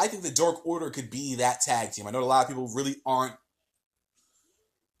 And I think the Dark Order could be that tag team. I know a lot of people really aren't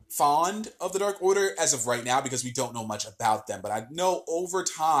fond of the Dark Order as of right now because we don't know much about them. But I know over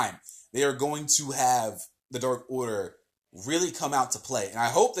time they are going to have the Dark Order really come out to play. And I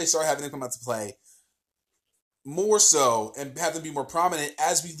hope they start having them come out to play more so and have them be more prominent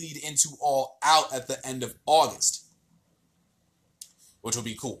as we lead into All Out at the end of August, which will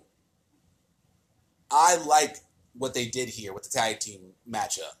be cool. I like what they did here with the tag team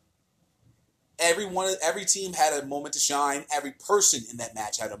matchup. Every team had a moment to shine. Every person in that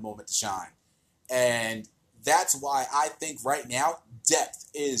match had a moment to shine. And that's why I think right now depth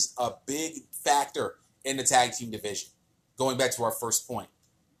is a big factor in the tag team division. Going back to our first point.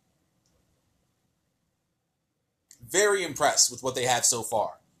 Very impressed with what they have so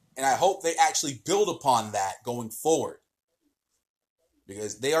far. And I hope they actually build upon that going forward.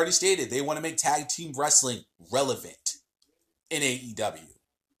 Because they already stated they want to make tag team wrestling relevant in AEW.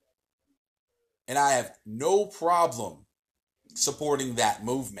 And I have no problem supporting that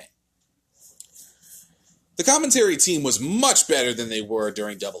movement. The commentary team was much better than they were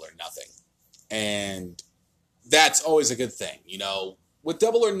during Double or Nothing. And that's always a good thing. With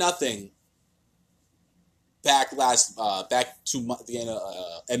Double or Nothing, back to the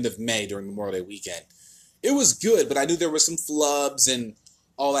end of May during Memorial Day weekend, it was good, but I knew there were some flubs and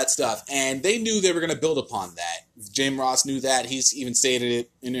all that stuff, and they knew they were going to build upon that. Jim Ross knew that. He's even stated it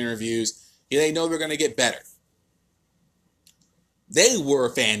in interviews. They know they're going to get better. They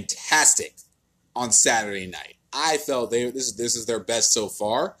were fantastic on Saturday night. I felt this is their best so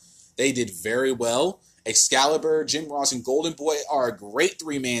far. They did very well. Excalibur, Jim Ross, and Golden Boy are a great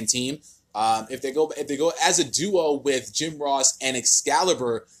three-man team. If they go as a duo with Jim Ross and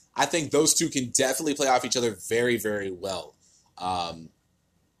Excalibur, I think those two can definitely play off each other very, very well.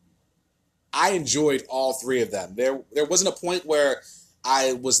 I enjoyed all three of them. There wasn't a point where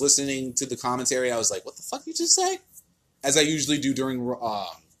I was listening to the commentary. I was like, "What the fuck did you just say?" As I usually do during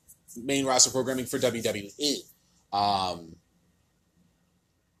main roster programming for WWE.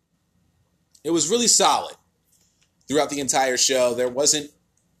 It was really solid throughout the entire show. There wasn't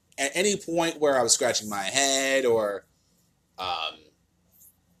at any point where I was scratching my head or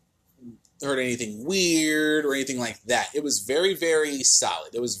heard anything weird or anything like that. It was very, very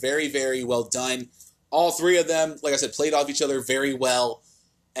solid. It was very, very well done. All three of them, like I said, played off each other very well.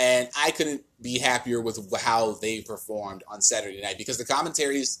 And I couldn't be happier with how they performed on Saturday night because the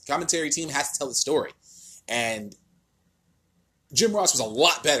commentary team has to tell the story. And Jim Ross was a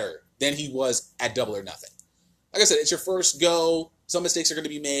lot better than he was at Double or Nothing. Like I said, it's your first go. Some mistakes are going to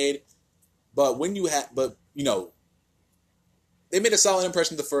be made. But they made a solid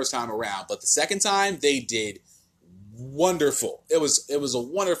impression the first time around. But the second time, they did wonderful. It was a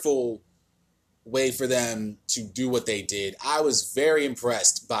wonderful way for them to do what they did. I was very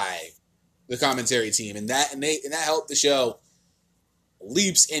impressed by the commentary team, and that helped the show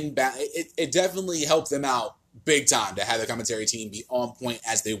leaps and bounds. It definitely helped them out big time to have the commentary team be on point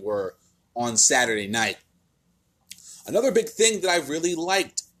as they were on Saturday night. Another big thing that I really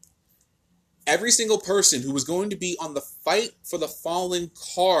liked, every single person who was going to be on the Fight for the Fallen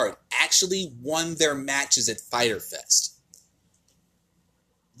card actually won their matches at Fyter Fest.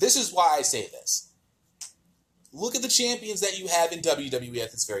 This is why I say this. Look at the champions that you have in WWE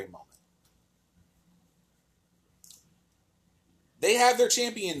at this very moment. They have their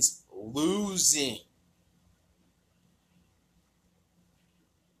champions losing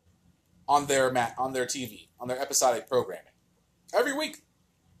on their TV, on their episodic programming every week.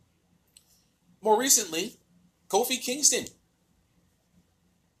 More recently, Kofi Kingston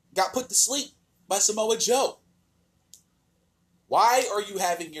got put to sleep by Samoa Joe. Why are you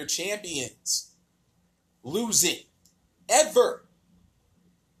having your champions losing? Every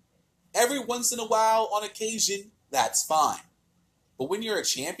once in a while, on occasion, that's fine. But when you're a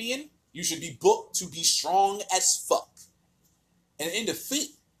champion, you should be booked to be strong as fuck. And in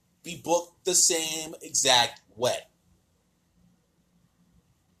defeat, be booked the same exact way.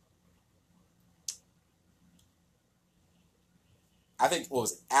 I think, what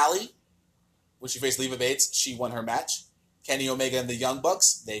was it, Allie? When she faced Leva Bates, she won her match. Kenny Omega and the Young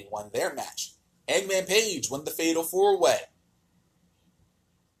Bucks, they won their match. Hangman Page won the Fatal 4-Way.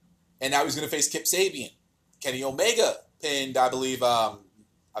 And now he's going to face Kip Sabian. Kenny Omega pinned, I believe, I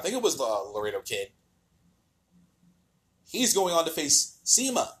think it was Laredo Kid. He's going on to face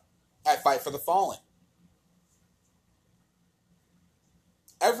Sema at Fight for the Fallen.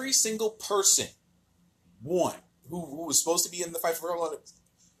 Every single person won who was supposed to be in the Fight for the Fallen,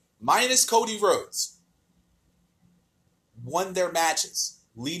 minus Cody Rhodes, won their matches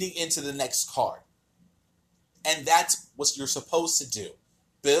leading into the next card. And that's what you're supposed to do.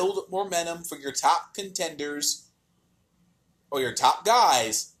 Build momentum for your top contenders or your top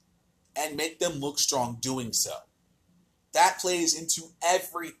guys and make them look strong doing so. That plays into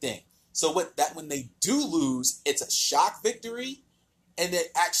everything. So when they do lose, it's a shock victory and it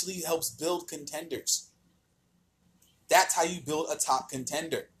actually helps build contenders. That's how you build a top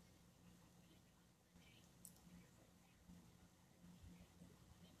contender.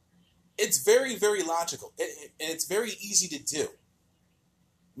 It's very, very logical. And it's very easy to do.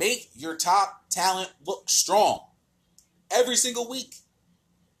 Make your top talent look strong. Every single week.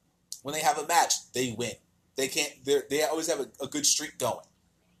 When they have a match, they win. They always have a good streak going.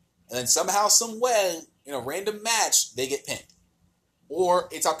 And then somehow, some way, in a random match, they get pinned. Or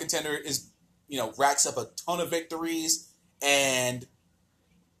a top contender racks up a ton of victories and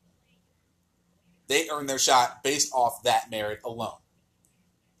they earn their shot based off that merit alone.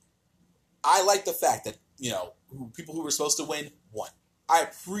 I like the fact that, people who were supposed to win, won. I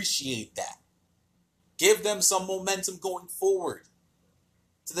appreciate that. Give them some momentum going forward.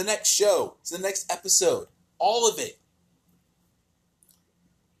 To the next show, to the next episode. All of it.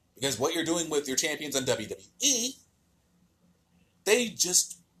 Because what you're doing with your champions on WWE, they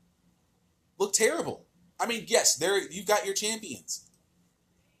just look terrible. I mean, yes, you've got your champions.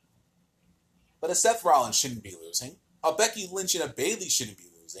 But a Seth Rollins shouldn't be losing. A Becky Lynch and a Bayley shouldn't be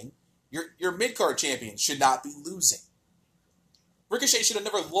losing. Your mid-card champion should not be losing. Ricochet should have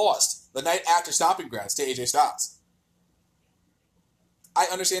never lost the night after Stomping Grounds to AJ Styles. I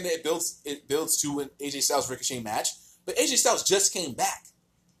understand that it builds to an AJ Styles Ricochet match, but AJ Styles just came back.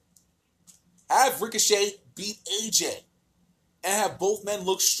 Have Ricochet beat AJ and have both men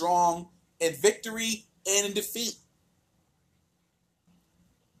look strong in victory and in defeat.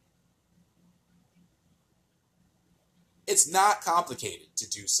 It's not complicated to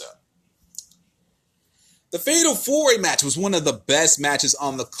do so. The Fatal 4-Way match was one of the best matches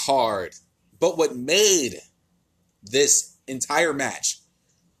on the card. But what made this entire match,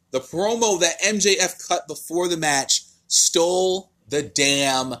 the promo that MJF cut before the match, stole the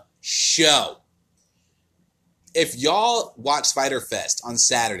damn show. If y'all watched Fyter Fest on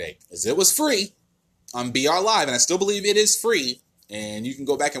Saturday, as it was free on BR Live, and I still believe it is free, and you can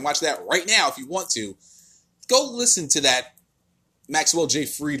go back and watch that right now if you want to, go listen to that Maxwell J.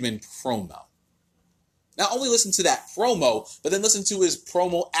 Friedman promo. Not only listen to that promo, but then listen to his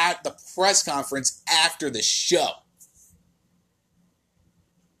promo at the press conference after the show.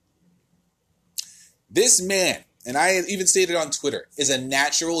 This man, and I even stated on Twitter, is a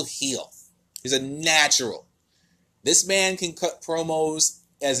natural heel. He's a natural. This man can cut promos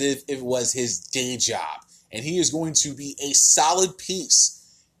as if it was his day job. And he is going to be a solid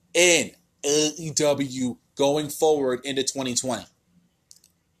piece in AEW going forward into 2020.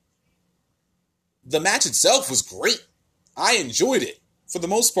 The match itself was great. I enjoyed it for the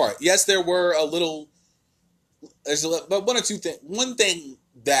most part. Yes, there were but one or two things. One thing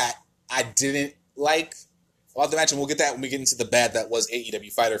that I didn't like about the match, and we'll get that when we get into the bad that was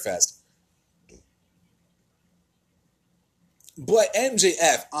AEW Fyter Fest. But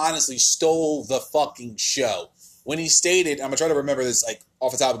MJF honestly stole the fucking show when he stated, I'm going to try to remember this like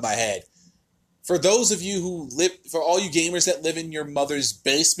off the top of my head. For those of you who live, for all you gamers that live in your mother's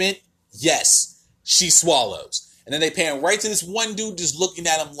basement, yes, she swallows. And then they pan right to this one dude just looking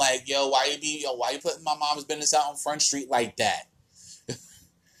at him like, why you putting my mom's business out on Front Street like that?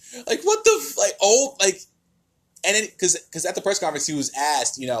 Like, what the, and then, because at the press conference, he was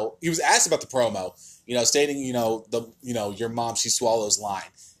asked about the promo, stating, your mom, she swallows line.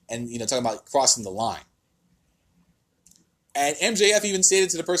 And, talking about crossing the line. And MJF even stated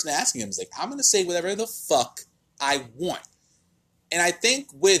to the person asking him, he's like, I'm going to say whatever the fuck I want. And I think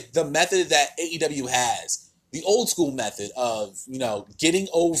with the method that AEW has, the old school method of, getting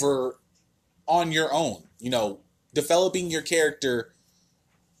over on your own, developing your character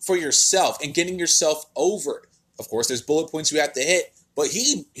for yourself and getting yourself over. Of course, there's bullet points you have to hit, but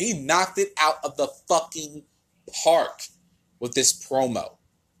he knocked it out of the fucking park with this promo.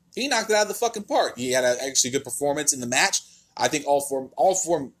 He knocked it out of the fucking park. He had actually good performance in the match. I think all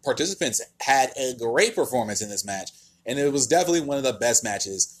four participants had a great performance in this match, and it was definitely one of the best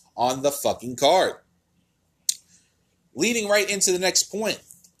matches on the fucking card. Leading right into the next point,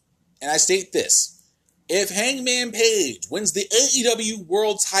 and I state this. If Hangman Page wins the AEW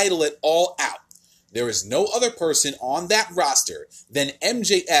World title at All Out, there is no other person on that roster than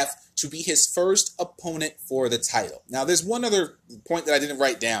MJF to be his first opponent for the title. Now, there's one other point that I didn't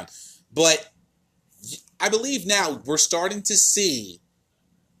write down, but I believe now we're starting to see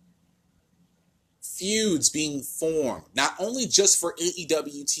feuds being formed, not only just for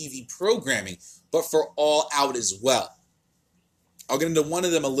AEW TV programming, but for All Out as well. I'll get into one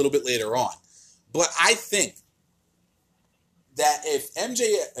of them a little bit later on. But I think that if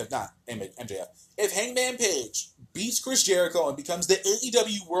Hangman Page beats Chris Jericho and becomes the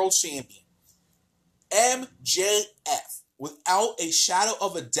AEW World Champion, MJF, without a shadow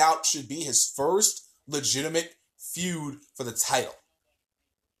of a doubt, should be his first legitimate feud for the title.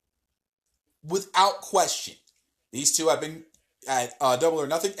 Without question. These two have been at Double or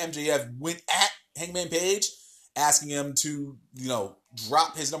Nothing. MJF went at Hangman Page, asking him to,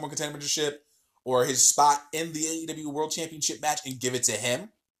 drop his number one contendership or his spot in the AEW World Championship match and give it to him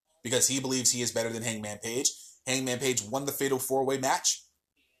because he believes he is better than Hangman Page. Hangman Page won the Fatal 4-Way match.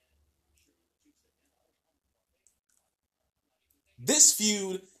 This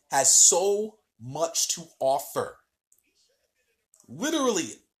feud has so much to offer. Literally,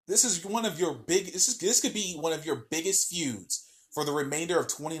 this is one of your this could be one of your biggest feuds for the remainder of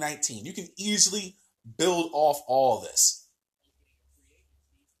 2019. You can easily build off all of this.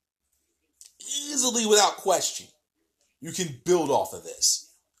 Easily, without question, you can build off of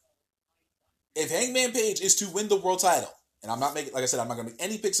this. If Hangman Page is to win the world title, And I'm not making, like I said, I'm not going to make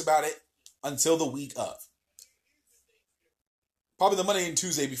any picks about it until the week of. Probably the Monday and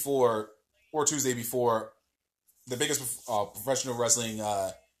Tuesday before, or Tuesday before the biggest professional wrestling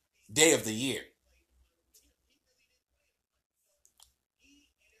day of the year.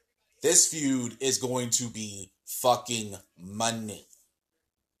 This feud is going to be fucking money.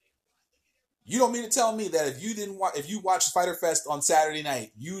 You don't mean to tell me that if you watched Fyter Fest on Saturday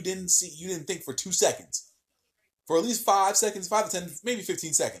night, you didn't think for 2 seconds, for at least 5 seconds, 5 to 10, maybe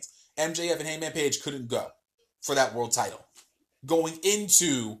 15 seconds, MJF and Hangman Page couldn't go for that world title going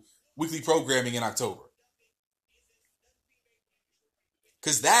into weekly programming in October.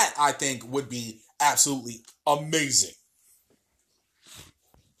 Because that, I think, would be absolutely amazing.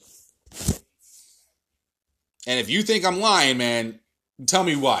 And if you think I'm lying, man, tell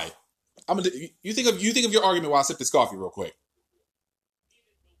me why. You think of your argument while I sip this coffee real quick.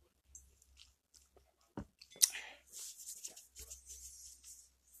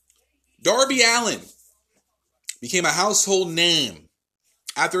 Darby Allin became a household name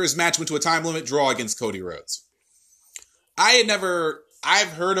after his match went to a time limit draw against Cody Rhodes.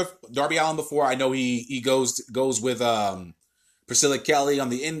 I've heard of Darby Allin before. I know he goes with Priscilla Kelly on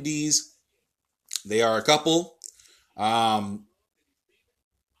the Indies. They are a couple.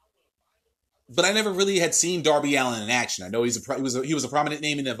 But I never really had seen Darby Allin in action. I know he was a prominent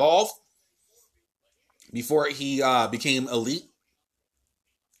name in Evolve before he became Elite.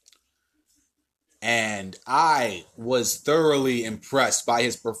 And I was thoroughly impressed by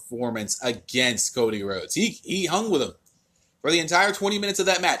his performance against Cody Rhodes. He hung with him for the entire 20 minutes of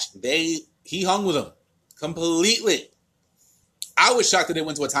that match. He hung with him completely. I was shocked that it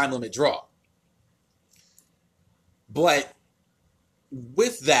went to a time limit draw. But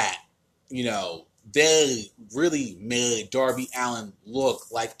with that, they really made Darby Allin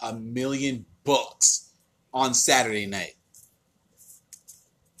look like $1,000,000 on Saturday night.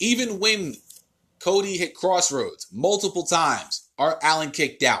 Even when Cody hit Crossroads multiple times, Allin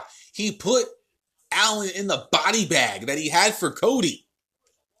kicked out. He put Allin in the body bag that he had for Cody.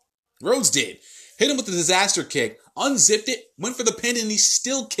 Rhodes did. Hit him with the disaster kick, unzipped it, went for the pin, and he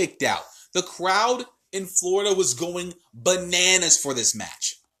still kicked out. The crowd in Florida was going bananas for this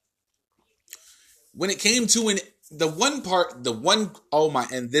match. When it came to this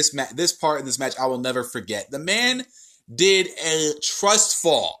part in this match I will never forget. The man did a trust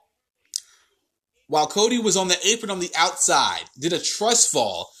fall. While Cody was on the apron on the outside, did a trust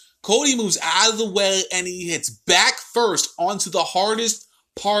fall. Cody moves out of the way and he hits back first onto the hardest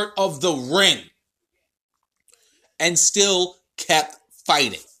part of the ring. And still kept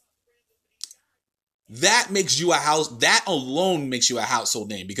fighting. That alone makes you a household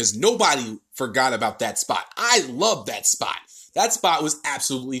name because nobody forgot about that spot. I love that spot. That spot was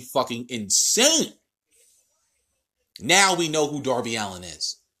absolutely fucking insane. Now we know who Darby Allin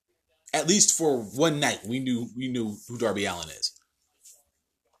is. At least for one night, we knew who Darby Allin is.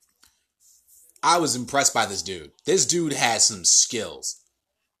 I was impressed by this dude. This dude has some skills.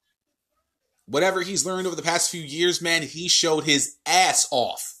 Whatever he's learned over the past few years, man, he showed his ass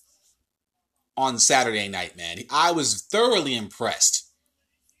off on Saturday night, man. I was thoroughly impressed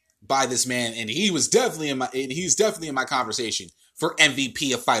by this man, and he's definitely in my conversation for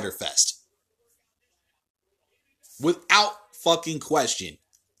MVP of Fyter Fest. Without fucking question.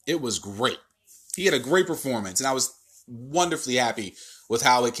 It was great. He had a great performance, and I was wonderfully happy with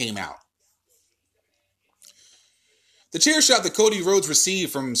how it came out. The chair shot that Cody Rhodes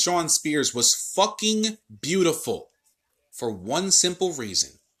received from Shawn Spears was fucking beautiful for one simple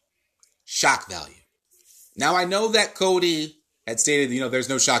reason. Shock value. Now, I know that Cody had stated, there's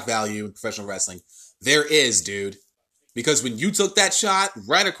no shock value in professional wrestling. There is, dude. Because when you took that shot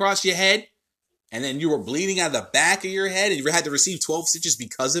right across your head, and then you were bleeding out of the back of your head, and you had to receive 12 stitches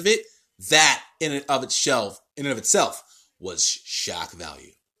because of it, that in and of itself was shock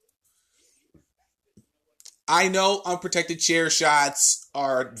value. I know unprotected chair shots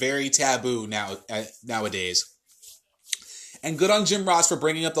are very taboo nowadays. And good on Jim Ross for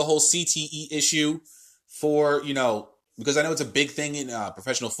bringing up the whole CTE issue for, because I know it's a big thing in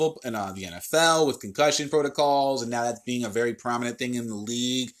professional football and the NFL with concussion protocols, and now that's being a very prominent thing in the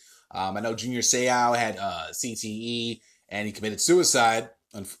league. I know Junior Seau had CTE and he committed suicide,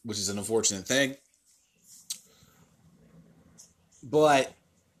 which is an unfortunate thing. But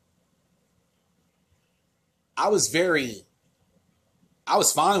I was fine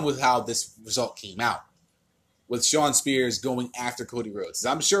with how this result came out, with Shawn Spears going after Cody Rhodes.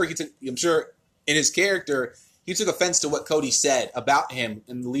 I'm sure in his character he took offense to what Cody said about him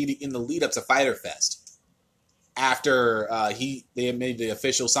in the lead up to Fyter Fest. After they had made the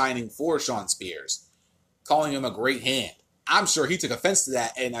official signing for Shawn Spears, calling him a great hand. I'm sure he took offense to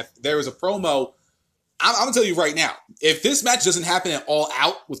that. And there was a promo. I'm going to tell you right now, if this match doesn't happen at All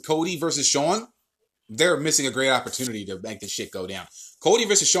Out with Cody versus Shawn, they're missing a great opportunity to make this shit go down. Cody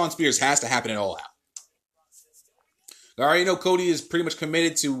versus Shawn Spears has to happen at All Out. I already know Cody is pretty much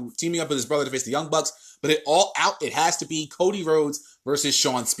committed to teaming up with his brother to face the Young Bucks, but at All Out, it has to be Cody Rhodes versus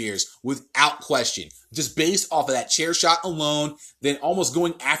Shawn Spears without question. Just based off of that chair shot alone, then almost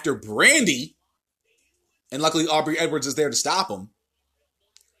going after Brandy, and luckily Aubrey Edwards is there to stop him.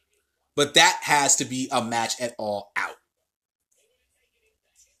 But that has to be a match at All Out.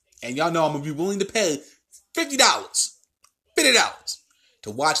 And y'all know I'm going to be willing to pay $50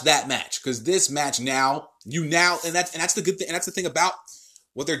 to watch that match. Because this match now, and that's the good thing, and that's the thing about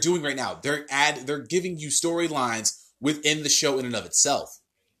what they're doing right now. They're giving you storylines within the show in and of itself.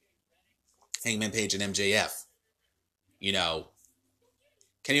 Hangman Page and MJF. You know,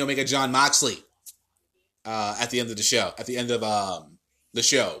 Kenny Omega, Jon Moxley at the end of the show. At the end of the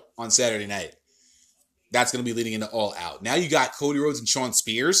show on Saturday night. That's going to be leading into All Out. Now you got Cody Rhodes and Shawn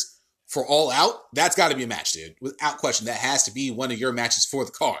Spears for All Out. That's got to be a match, dude. Without question, that has to be one of your matches for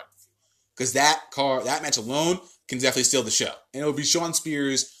the card. Because that match alone can definitely steal the show. And it'll be Shawn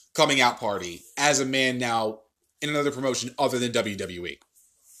Spears' coming out party as a man now in another promotion other than WWE.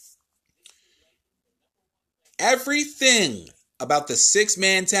 Everything about the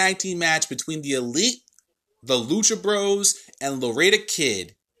 6-man tag team match between the Elite, the Lucha Bros, and Laredo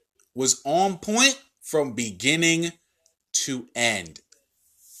Kid was on point from beginning to end.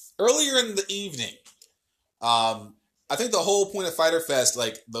 Earlier in the evening, I think the whole point of Fyter Fest,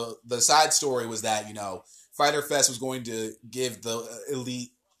 like the side story was that, you know, Fyter Fest was going to give the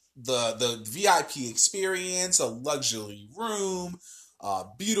Elite the VIP experience, a luxury room, a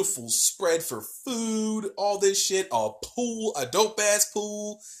beautiful spread for food, all this shit, a pool, a dope ass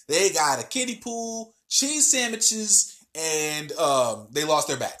pool. They got a kiddie pool, cheese sandwiches, and they lost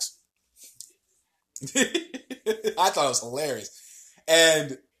their backs. I thought it was hilarious.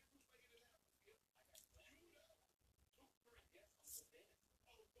 And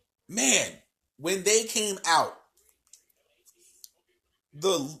man, when they came out,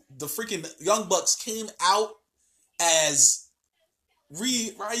 the freaking Young Bucks came out as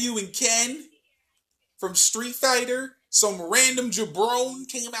Ryu and Ken from Street Fighter. Some random jabron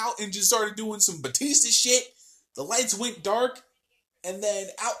came out and just started doing some Batista shit. The lights went dark, and then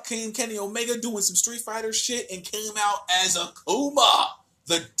out came Kenny Omega doing some Street Fighter shit and came out as Akuma,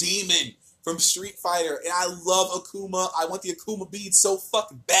 the demon from Street Fighter. And I love Akuma. I want the Akuma bead so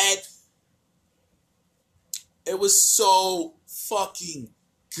fucking bad. It was so fucking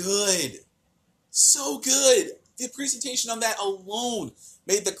good. So good. The presentation on that alone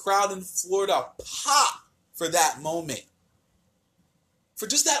made the crowd in Florida pop for that moment. For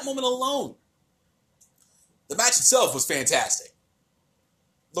just that moment alone. The match itself was fantastic.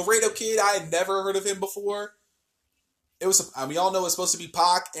 Laredo Kid, I had never heard of him before. It was, we all know it's supposed to be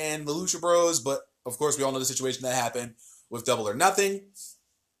Pac and the Lucha Bros, but of course we all know the situation that happened with Double or Nothing.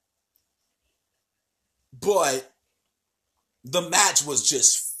 But the match was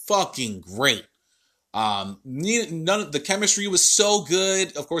just fucking great. The chemistry was so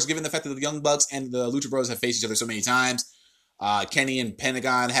good. Of course, given the fact that the Young Bucks and the Lucha Bros have faced each other so many times. Kenny and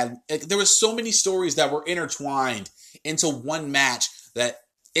Pentagon there were so many stories that were intertwined into one match that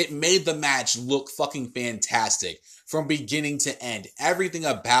it made the match look fucking fantastic from beginning to end. Everything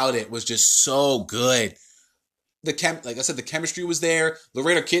about it was just so good. Like I said, the chemistry was there.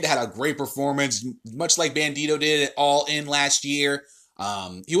 Laredo Kid had a great performance, much like Bandito did at All In last year.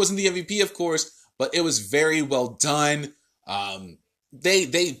 He wasn't the MVP, of course, but it was very well done.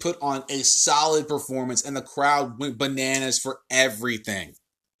 They put on a solid performance, and the crowd went bananas for everything.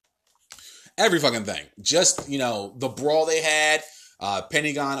 Every fucking thing. Just, the brawl they had.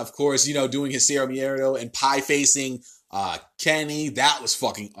 Pentagon, of course, doing his Cero Miedo and pie facing Kenny. That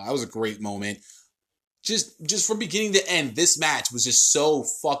was a great moment. Just from beginning to end, this match was just so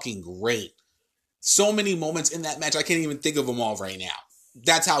fucking great. So many moments in that match, I can't even think of them all right now.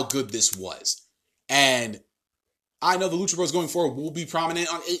 That's how good this was. And I know the Lucha Bros going forward will be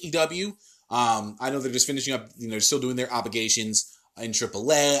prominent on AEW. I know they're just finishing up, still doing their obligations in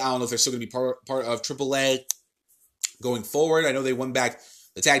AAA. I don't know if they're still going to be part of AAA going forward. I know they won back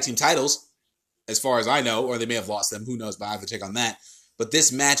the tag team titles, as far as I know, or they may have lost them. Who knows, but I have to check on that. But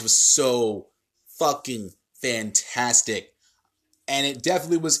this match was so fucking fantastic. And it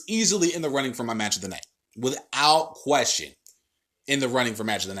definitely was easily in the running for my match of the night. Without question, in the running for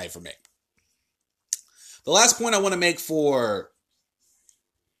match of the night for me. The last point I want to make for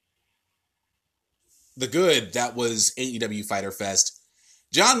the good that was AEW Fyter Fest,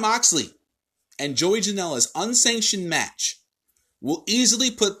 Jon Moxley and Joey Janela's unsanctioned match will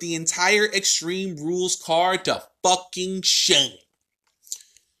easily put the entire Extreme Rules card to fucking shame.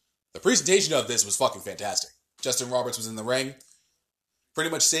 The presentation of this was fucking fantastic. Justin Roberts was in the ring,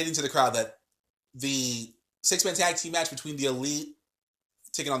 pretty much stating to the crowd that the six-man tag team match between the Elite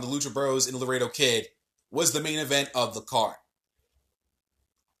taking on the Lucha Bros and Laredo Kid was the main event of the card.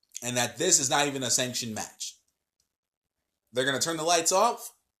 And that this is not even a sanctioned match. They're going to turn the lights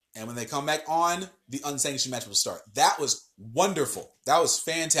off, and when they come back on, the unsanctioned match will start. That was wonderful. That was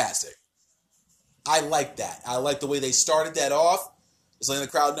fantastic. I like that. I like the way they started that off. Just letting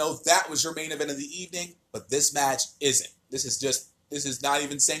the crowd know that was your main event of the evening, but this match isn't. This is not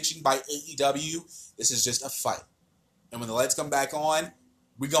even sanctioned by AEW. This is just a fight. And when the lights come back on,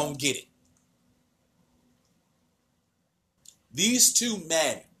 we gonna get it. These two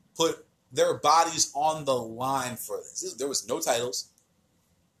men put their bodies on the line for this. There was no titles.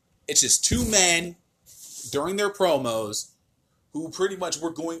 It's just two men during their promos who pretty much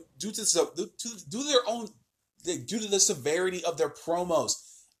were going due to the severity of their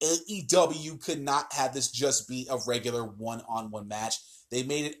promos. AEW could not have this just be a regular one-on-one match. They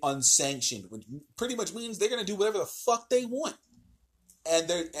made it unsanctioned, which pretty much means they're going to do whatever the fuck they want. And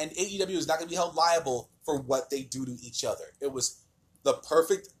AEW is not going to be held liable for what they do to each other. It was the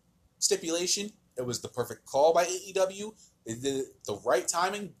perfect stipulation. It was the perfect call by AEW. They did it the right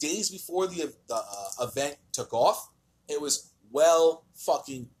timing, days before the event took off. It was well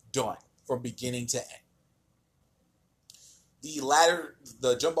fucking done from beginning to end.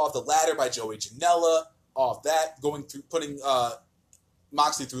 The jump off the ladder by Joey Janela, off that, going through, putting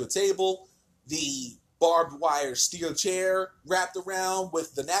Moxley through the table, the barbed wire steel chair wrapped around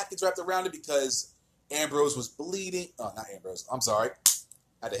with the napkins wrapped around it because Ambrose was bleeding. Oh, not Ambrose. I'm sorry.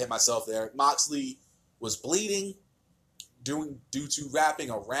 I had to hit myself there. Moxley was bleeding due to wrapping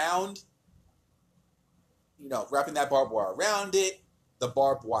around, wrapping that barbed wire around it, the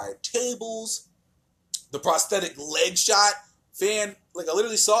barbed wire tables, the prosthetic leg shot. I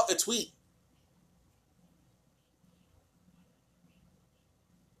literally saw a tweet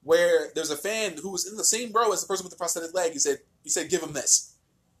where there's a fan who was in the same row as the person with the prosthetic leg. He said, give him this.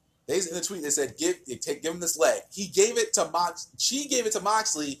 In the tweet, they said, give him this leg. She gave it to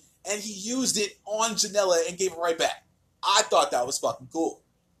Moxley, and he used it on Janela and gave it right back. I thought that was fucking cool.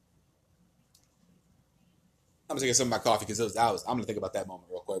 I'm gonna take some of my coffee because I'm gonna think about that moment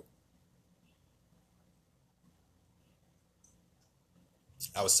real quick.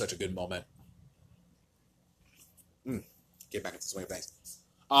 That was such a good moment. Get back into the swing of things.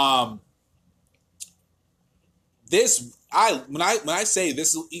 When I say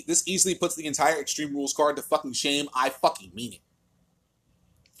this easily puts the entire Extreme Rules card to fucking shame, I fucking mean it.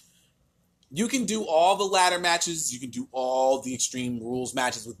 You can do all the ladder matches. You can do all the Extreme Rules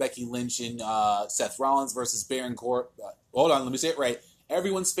matches with Becky Lynch and Seth Rollins versus Baron Corbin. Hold on, let me say it right.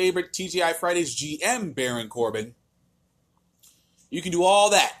 Everyone's favorite TGI Fridays GM, Baron Corbin. You can do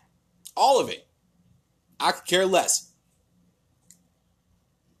all that. All of it. I could care less.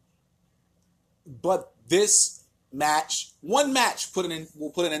 But this match, one match,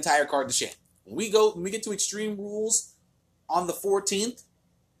 will put an entire card to shame. When we get to Extreme Rules on the 14th,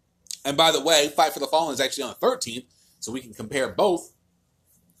 and by the way, Fight for the Fallen is actually on the 13th, so we can compare both.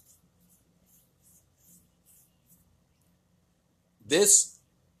 This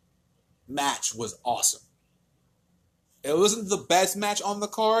match was awesome. It wasn't the best match on the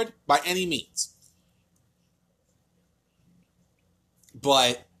card by any means.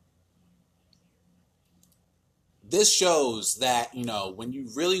 But this shows that, when you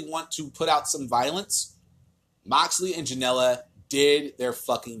really want to put out some violence, Moxley and Janela did their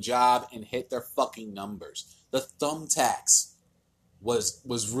fucking job and hit their fucking numbers. The thumbtacks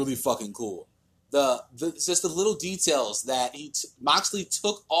was really fucking cool. Just the little details that Moxley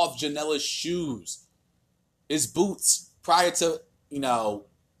took off Janela's shoes, his boots, prior to,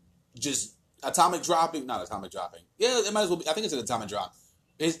 just atomic dropping. Not atomic dropping. Yeah, it might as well be. I think it's an atomic drop.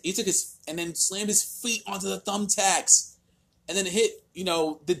 He took and then slammed his feet onto the thumbtacks. And then hit,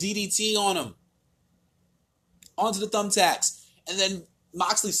 the DDT on him. Onto the thumbtacks. And then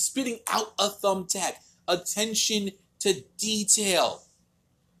Moxley spitting out a thumbtack. Attention to detail.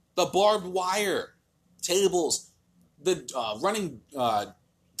 The barbed wire. Tables. The running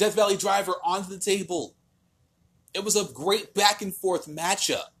Death Valley driver onto the table. It was a great back and forth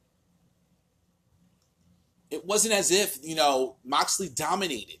matchup. It wasn't as if, Moxley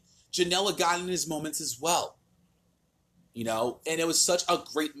dominated. Janela got in his moments as well. And it was such a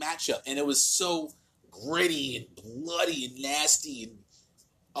great matchup. And it was so gritty and bloody and nasty and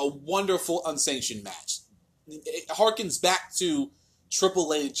a wonderful unsanctioned match. It harkens back to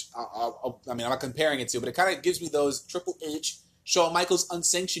Triple H, I mean, I'm not comparing it to, but it kind of gives me those Triple H, Shawn Michaels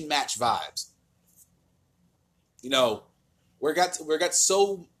unsanctioned match vibes. You know, where it got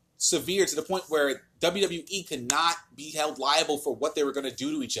so severe to the point where WWE could not be held liable for what they were going to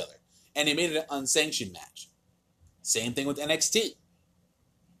do to each other. And they made it an unsanctioned match. Same thing with NXT.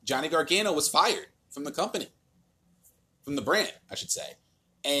 Johnny Gargano was fired from the company. From the brand, I should say.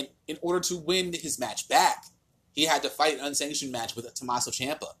 And in order to win his match back, he had to fight an unsanctioned match with Tommaso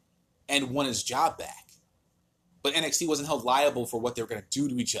Ciampa and won his job back. But NXT wasn't held liable for what they were going to do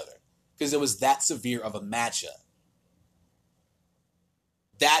to each other because it was that severe of a matchup.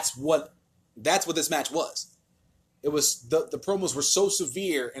 That's what this match was. It was the promos were so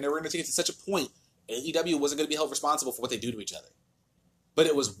severe and they were going to take it to such a point AEW wasn't going to be held responsible for what they do to each other. But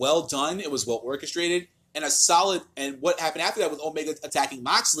it was well done, it was well orchestrated, and a solid, and what happened after that with Omega attacking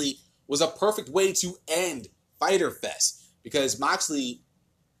Moxley was a perfect way to end Fyter Fest, because Moxley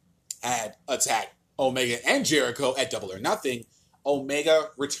had attacked Omega and Jericho at Double or Nothing. Omega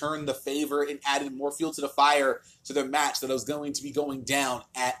returned the favor and added more fuel to the fire to the match that was going to be going down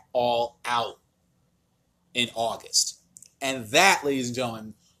at All Out in August. And that, ladies and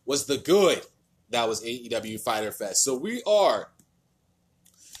gentlemen, was the good that was AEW Fyter Fest. So we are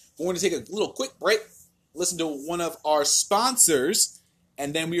going to take a little quick break, listen to one of our sponsors,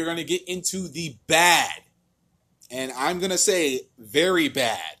 and then we are going to get into the bad. And I'm going to say very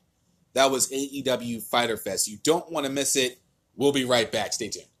bad. That was AEW Fyter Fest. You don't want to miss it. We'll be right back. Stay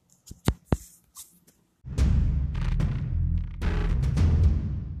tuned.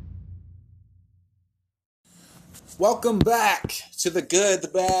 Welcome back to the good, the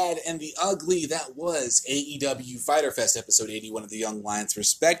bad, and the ugly. That was AEW Fyter Fest, episode 81 of the Young Lions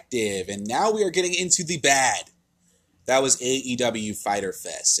Perspective. And now we are getting into the bad. That was AEW Fyter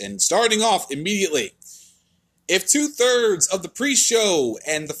Fest. And starting off immediately, if 2/3 of the pre-show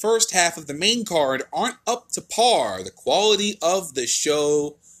and the first half of the main card aren't up to par, the quality of the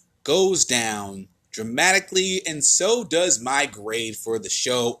show goes down dramatically, and so does my grade for the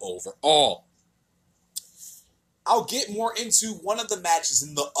show overall. I'll get more into one of the matches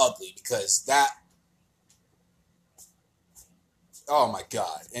in the ugly, because that, oh my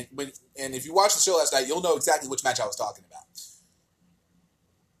god. And if you watched the show last night, you'll know exactly which match I was talking about.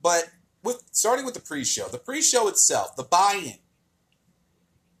 But starting with the pre-show itself, the buy-in.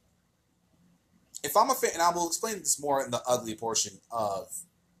 If I'm a fan, and I will explain this more in the ugly portion of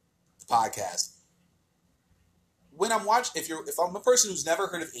the podcast. When I'm watching, if I'm a person who's never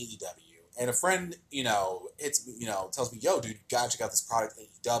heard of AEW, and a friend, tells me, yo, dude, you gotta check out this product,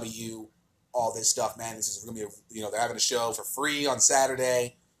 AEW, all this stuff, man. This is gonna be, they're having a show for free on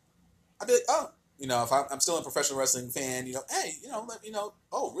Saturday. I'd be like, oh, if I'm still a professional wrestling fan, hey, let me know,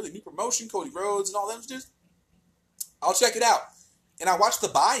 oh, really, new promotion, Cody Rhodes and all that stuff. I'll check it out. And I watch the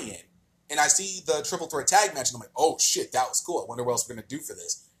buy-in, and I see the triple threat tag match, and I'm like, oh, shit, that was cool. I wonder what else we're gonna do for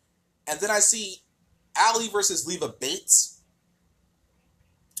this. And then I see Allie versus Leva Bates.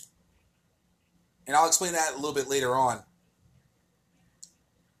 And I'll explain that a little bit later on.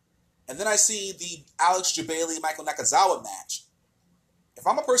 And then I see the Alex Jabali, Michael Nakazawa match. If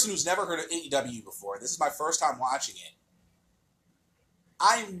I'm a person who's never heard of AEW before, this is my first time watching it,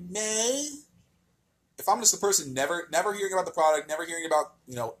 I may, if I'm just a person never hearing about the product, never hearing about,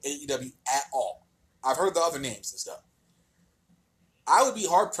 AEW at all, I've heard the other names and stuff, I would be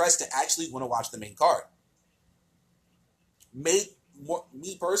hard-pressed to actually want to watch the main card. Me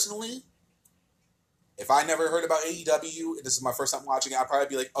personally, if I never heard about AEW, and this is my first time watching it, I'd probably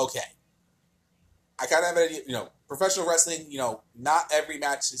be like, okay. I kind of have an idea, professional wrestling, not every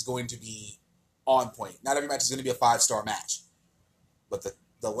match is going to be on point. Not every match is going to be a 5-star match. But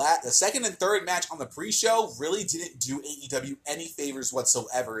the second and third match on the pre-show really didn't do AEW any favors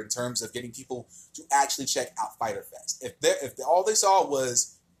whatsoever in terms of getting people to actually check out Fyter Fest. If all they saw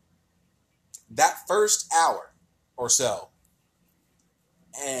was that first hour or so,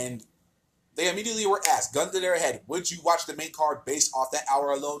 and they immediately were asked, gun to their head, would you watch the main card based off that hour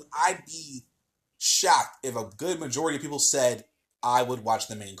alone? I'd be shocked if a good majority of people said I would watch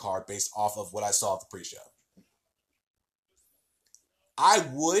the main card based off of what I saw at the pre-show. I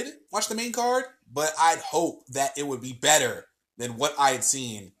would watch the main card, but I'd hope that it would be better than what I had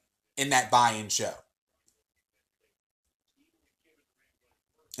seen in that buy-in show.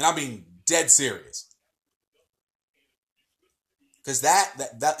 And I'm being dead serious. Because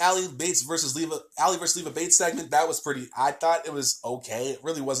that Allie versus Leva Bates segment, that was pretty, I thought it was okay. It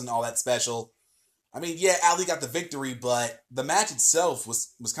really wasn't all that special. I mean, yeah, Allie got the victory, but the match itself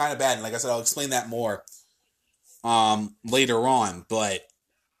was kind of bad. And like I said, I'll explain that more later on. But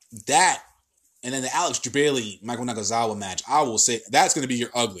that And then the Alex Bailey, Michael Nakazawa match, I will say that's going to be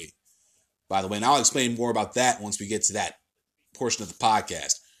your ugly, by the way. And I'll explain more about that once we get to that portion of the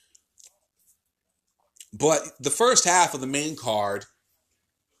podcast. But the first half of the main card,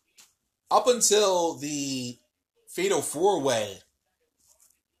 up until the Fatal 4-Way,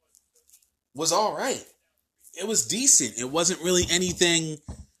 was all right. It was decent. It wasn't really anything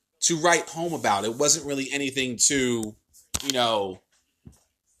to write home about. It wasn't really anything to,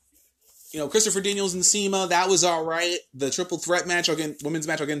 Christopher Daniels and Cena, that was all right. The triple threat match, women's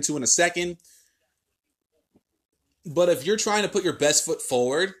match, I'll get into in a second. But if you're trying to put your best foot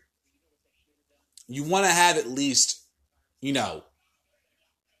forward, you want to have at least,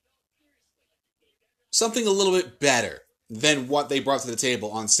 something a little bit better than what they brought to the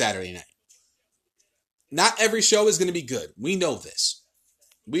table on Saturday night. Not every show is going to be good. We know this.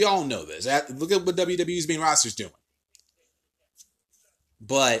 We all know this. Look at what WWE's main roster's doing.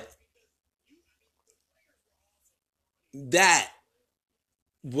 But that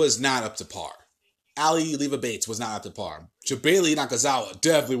was not up to par. Ali Leva Bates was not up to par. Bailey Nakazawa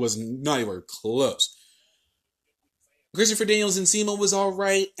definitely was not even close. Christopher Daniels and Cena was all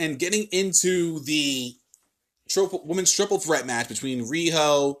right. And getting into the women's triple threat match between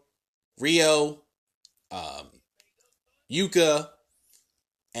Rio, Yuka,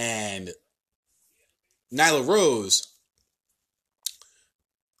 and Nyla Rose.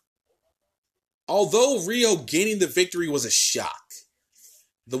 Although Rio gaining the victory was a shock,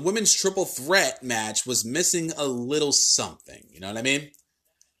 the women's triple threat match was missing a little something. You know what I mean?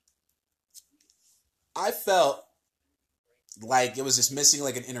 I felt like it was just missing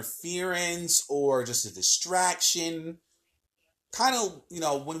like an interference or just a distraction. Kind of,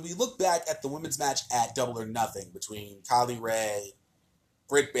 when we look back at the women's match at Double or Nothing between Kylie Ray,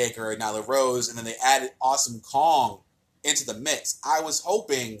 Britt Baker, and Nyla Rose, and then they added Awesome Kong into the mix. I was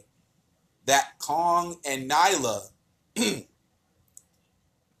hoping that Kong and Nyla, I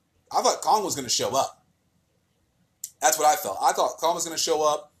thought Kong was going to show up. That's what I felt. I thought Kong was going to show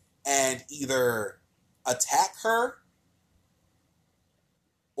up and either attack her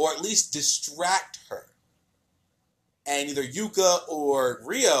or at least distract her. And either Yuka or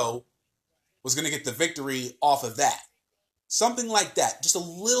Rio was going to get the victory off of that. Something like that. Just a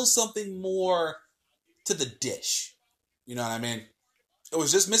little something more to the dish. You know what I mean? It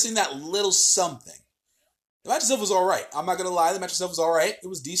was just missing that little something. The match itself was all right. I'm not going to lie. The match itself was all right. It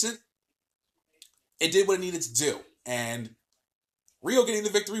was decent. It did what it needed to do. And Rio getting the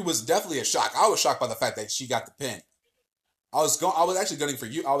victory was definitely a shock. I was shocked by the fact that she got the pin. I was actually going for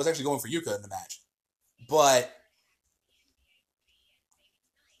Yuka in the match. But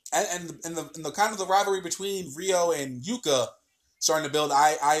and the kind of the rivalry between Rio and Yuka starting to build,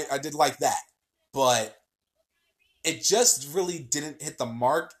 I did like that. But it just really didn't hit the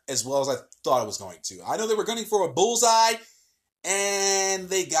mark as well as I thought it was going to. I know they were gunning for a bullseye, and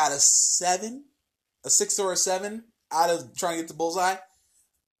they got a 6 or a 7 out of trying to get the bullseye.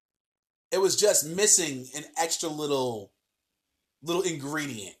 It was just missing an extra little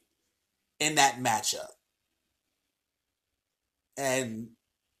ingredient in that matchup. And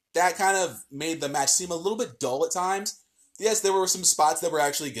that kind of made the match seem a little bit dull at times. Yes, there were some spots that were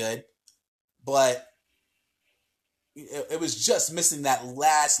actually good, but it was just missing that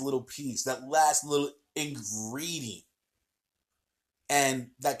last little piece, that last little ingredient.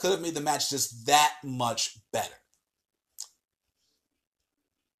 And that could have made the match just that much better.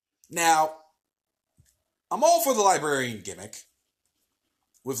 Now, I'm all for the librarian gimmick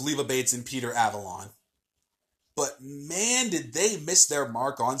with Leva Bates and Peter Avalon. But man, did they miss their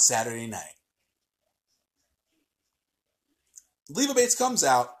mark on Saturday night. Leva Bates comes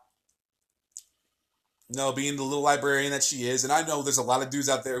out, being the little librarian that she is, and I know there's a lot of dudes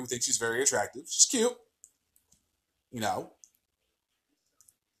out there who think she's very attractive. She's cute.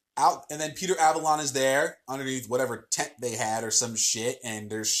 Out, and then Peter Avalon is there underneath whatever tent they had or some shit, and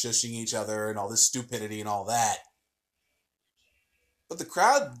they're shushing each other and all this stupidity and all that. But the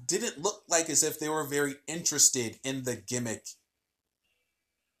crowd didn't look like as if they were very interested in the gimmick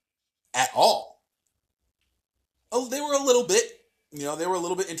at all. Oh, they were a little bit, they were a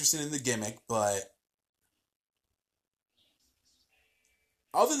little bit interested in the gimmick, but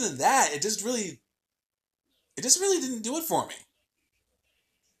other than that, it just really didn't do it for me.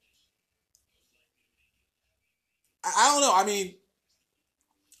 I don't know. I mean,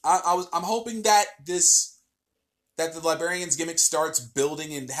 I'm hoping that that the librarian's gimmick starts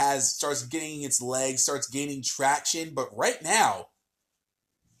building and starts getting its legs, starts gaining traction. But right now,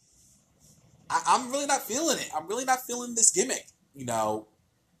 I'm really not feeling it. I'm really not feeling this gimmick.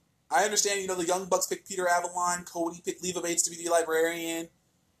 I understand, the Young Bucks picked Peter Avalon, Cody picked Leva Bates to be the librarian.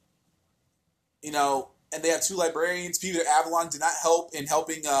 And they have two librarians. Peter Avalon did not help in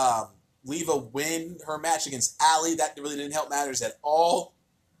helping Leva win her match against Allie. That really didn't help matters at all.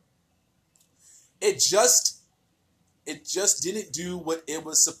 It just didn't do what it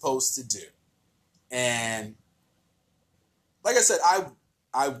was supposed to do. And like I said,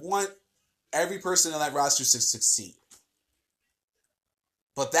 I want every person on that roster to succeed.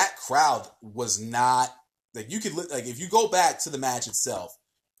 But that crowd was not like, you could like, if you go back to the match itself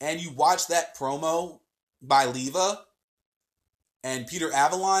and you watch that promo by Leva and Peter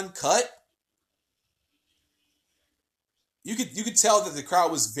Avalon cut, you could tell that the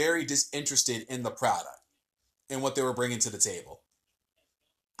crowd was very disinterested in the product and what they were bringing to the table.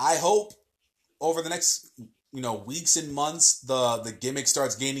 I hope over the next weeks and months the gimmick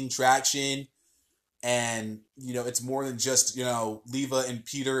starts gaining traction, and it's more than just Leva and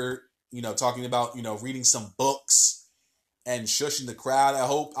Peter talking about reading some books and shushing the crowd.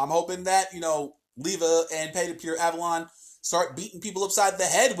 I'm hoping that Leva and Peter Avalon start beating people upside the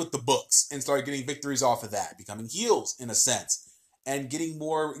head with the books and start getting victories off of that, becoming heels in a sense, and getting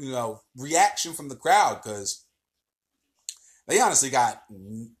more reaction from the crowd, because they honestly got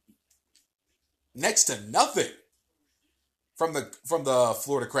next to nothing from the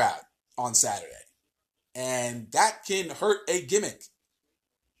Florida crowd on Saturday. And that can hurt a gimmick.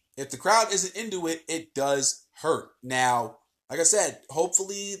 If the crowd isn't into it, it does hurt. Now, like I said,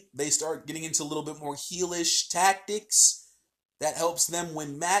 hopefully they start getting into a little bit more heelish tactics that helps them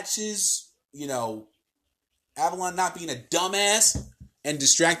win matches. Avalon not being a dumbass and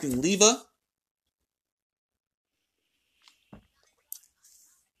distracting Leva.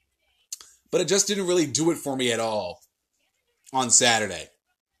 But it just didn't really do it for me at all on Saturday.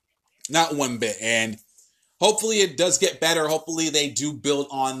 Not one bit. And hopefully it does get better. Hopefully they do build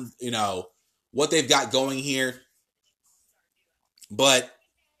on, what they've got going here. But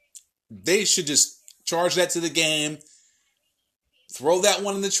they should just charge that to the game, throw that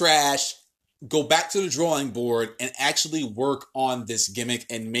one in the trash, go back to the drawing board, and actually work on this gimmick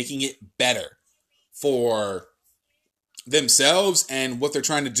and making it better for themselves and what they're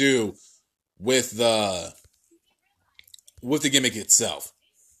trying to do with the gimmick itself.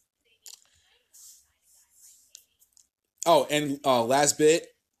 Oh, and last bit,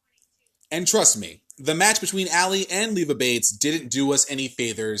 and trust me, the match between Allie and Leva Bates didn't do us any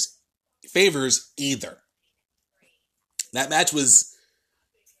favors either. That match was,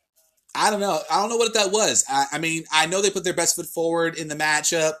 I don't know what that was. I mean, I know they put their best foot forward in the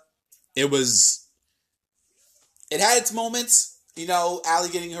matchup. It had its moments. Allie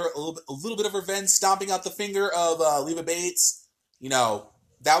getting her a little bit of revenge, stomping out the finger of Leva Bates.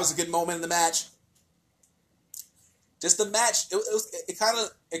 That was a good moment in the match. Just the match, it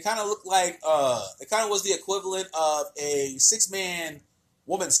kind of looked like it kind of was the equivalent of a six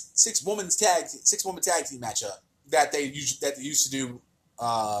woman tag team matchup that they used to do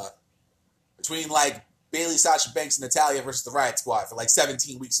between like Bayley, Sasha Banks, and Natalya versus the Riot Squad for like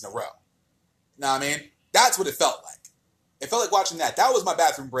 17 weeks in a row. Know what I mean? That's what it felt like. It felt like watching that. That was my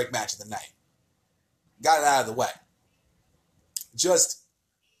bathroom break match of the night. Got it out of the way. Just,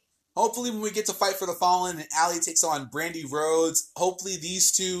 hopefully when we get to Fight for the Fallen and Allie takes on Brandy Rhodes, hopefully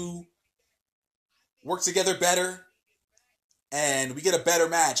these two work together better and we get a better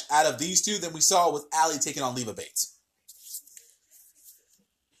match out of these two than we saw with Allie taking on Leva Bates.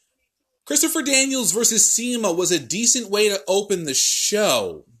 Christopher Daniels versus Sema was a decent way to open the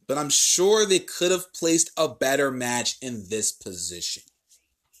show, but I'm sure they could have placed a better match in this position.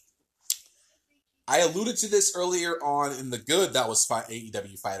 I alluded to this earlier on in the good that was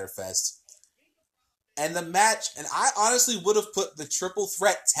AEW Fyter Fest. And the match, and I honestly would have put the triple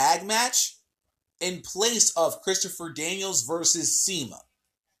threat tag match in place of Christopher Daniels versus Sema.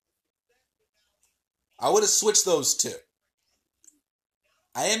 I would have switched those two.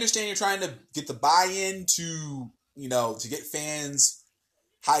 I understand you're trying to get the buy-in to get fans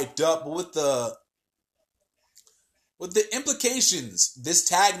hyped up, but with the implications this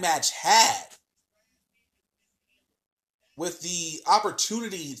tag match had, with the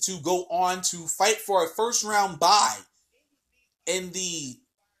opportunity to go on to fight for a first round bye in the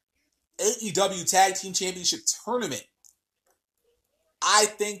AEW Tag Team Championship Tournament, I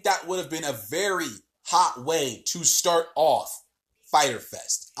think that would have been a very hot way to start off Fyter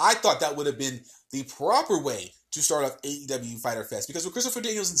Fest. I thought that would have been the proper way to start off AEW Fyter Fest, because with Christopher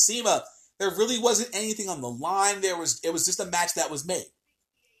Daniels and Sema, there really wasn't anything on the line. It was just a match that was made.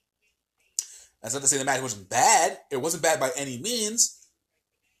 That's not to say the match wasn't bad. It wasn't bad by any means.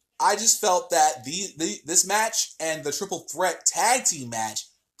 I just felt that this match and the triple threat tag team match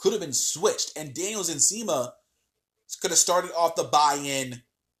could have been switched, and Daniels and Sema could have started off the buy-in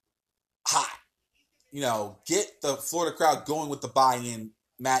hot. get the Florida crowd going with the buy-in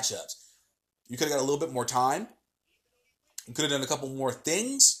matchups. You could have got a little bit more time. You could have done a couple more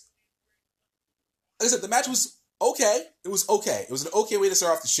things. Like I said, the match was okay. It was okay. It was an okay way to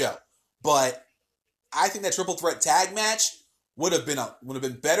start off the show. But I think that triple threat tag match would have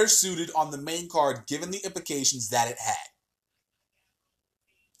been better suited on the main card given the implications that it had.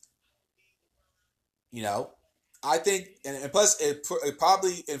 I think, and plus it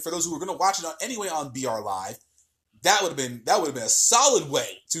probably, and for those who were going to watch it anyway on BR Live, that would have been a solid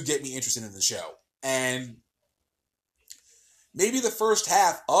way to get me interested in the show. And maybe the first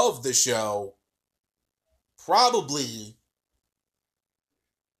half of the show probably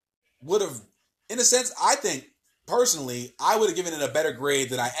would have, in a sense, I think, personally, I would have given it a better grade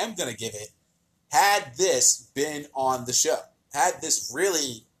than I am going to give it had this been on the show. Had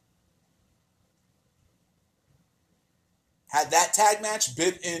that tag match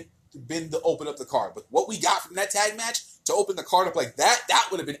been to open up the card. But what we got from that tag match to open the card up like that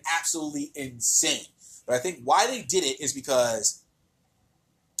would have been absolutely insane. But I think why they did it is because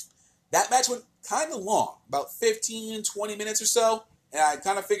that match went kind of long, about 15, 20 minutes or so. And I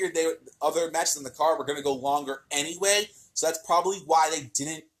kind of figured other matches in the card were going to go longer anyway. So that's probably why they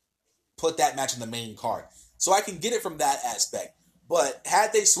didn't put that match in the main card. So I can get it from that aspect. But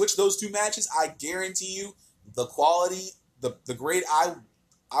had they switched those two matches, I guarantee you the quality, the grade I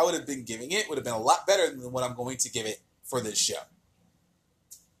would have been giving it would have been a lot better than what I'm going to give it for this show.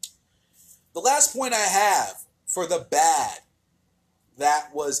 The last point I have for the bad, that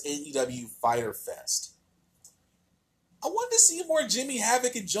was AEW Fyter Fest. I wanted to see more Jimmy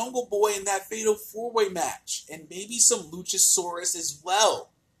Havoc and Jungle Boy in that Fatal 4-Way match, and maybe some Luchasaurus as well.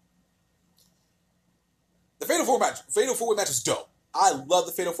 The Fatal 4-Way match was dope. I love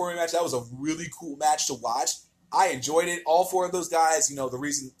the Fatal 4-Way match. That was a really cool match to watch. I enjoyed it. All four of those guys, the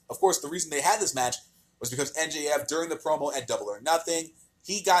reason they had this match was because MJF, during the promo at Double or Nothing,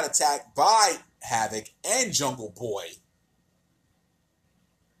 he got attacked by Havoc and Jungle Boy,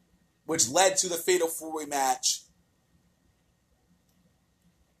 which led to the Fatal 4-Way match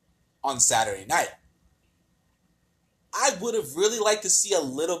on Saturday night. I would have really liked to see a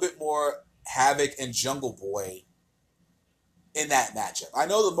little bit more Havoc and Jungle Boy in that matchup. I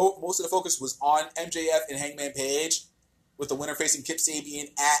know most of the focus was on MJF and Hangman Page, with the winner facing Kip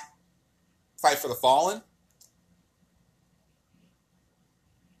Sabian at Fight for the Fallen.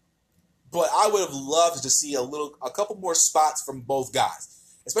 But I would have loved to see a couple more spots from both guys,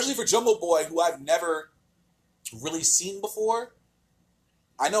 especially for Jungle Boy, who I've never really seen before.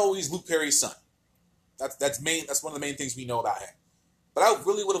 I know he's Luke Perry's son. That's one of the main things we know about him. But I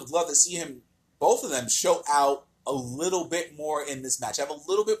really would have loved to see both of them, show out a little bit more in this match, have a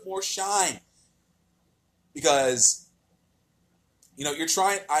little bit more shine, because you're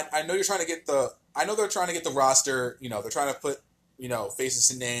trying. I know you're trying to get I know they're trying to get the roster. They're trying to put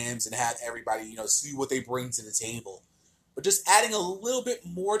faces and names and have everybody see what they bring to the table. But just adding a little bit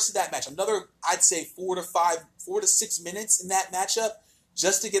more to that match, another, I'd say 4 to 6 minutes in that matchup,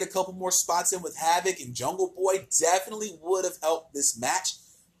 just to get a couple more spots in with Havoc and Jungle Boy, definitely would have helped this match.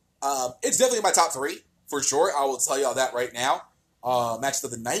 It's definitely in my top 3, for sure. I will tell you all that right now. Match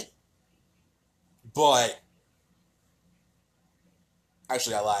of the night. But,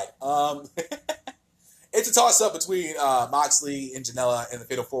 actually, I lied. It's a toss-up between Moxley and Janela and the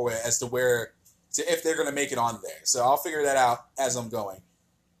Fatal 4-Way as to if they're going to make it on there. So I'll figure that out as I'm going.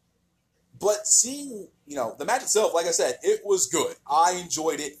 But seeing, the match itself, like I said, it was good. I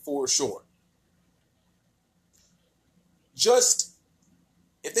enjoyed it for sure. Just,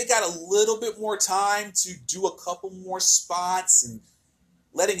 if they got a little bit more time to do a couple more spots and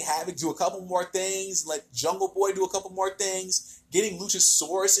letting Havoc do a couple more things, let Jungle Boy do a couple more things, getting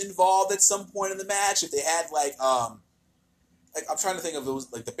Luchasaurus involved at some point in the match, if they had, I'm trying to think of, it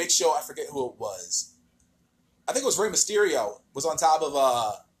was like the Big Show, I forget who it was. I think it was Rey Mysterio was on top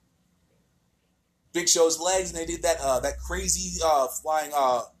of Big Show's legs, and they did that crazy flying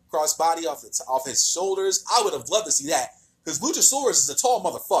crossbody off his shoulders. I would have loved to see that, because Luchasaurus is a tall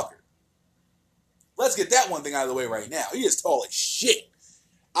motherfucker. Let's get that one thing out of the way right now. He is tall as shit.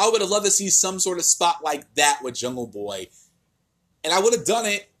 I would have loved to see some sort of spot like that with Jungle Boy. And I would have done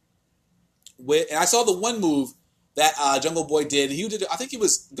it and I saw the one move that Jungle Boy did. I think he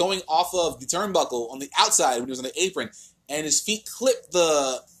was going off of the turnbuckle on the outside when he was on the apron, and his feet clipped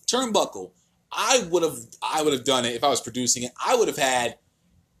the turnbuckle. I would have done it if I was producing it. I would have had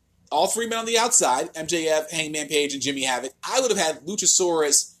all 3 men on the outside, MJF, Hangman Page, and Jimmy Havoc. I would have had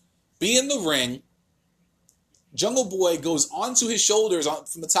Luchasaurus be in the ring. Jungle Boy goes onto his shoulders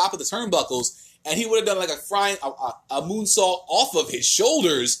from the top of the turnbuckles, and he would have done like a moonsault off of his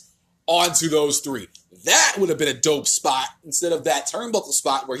shoulders onto those 3. That would have been a dope spot instead of that turnbuckle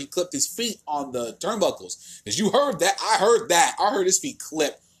spot where he clipped his feet on the turnbuckles. Because you heard that. I heard that. I heard his feet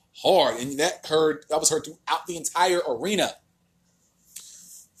clip hard. And that was heard throughout the entire arena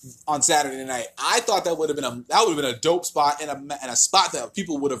on Saturday night. I thought that would have been a dope spot and a spot that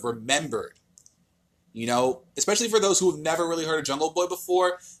people would have remembered. You know, especially for those who have never really heard of Jungle Boy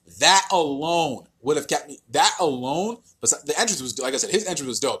before, that alone would have kept me. That alone, but the entrance was, like I said, his entrance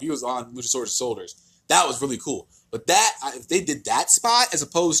was dope. He was on Luchasaurus' shoulders. That was really cool. But if they did that spot as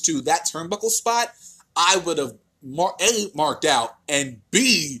opposed to that turnbuckle spot, I would have marked out, and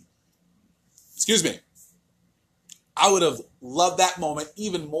B, I would have loved that moment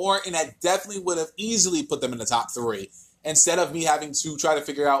even more, and that definitely would have easily put them in the top 3. Instead of me having to try to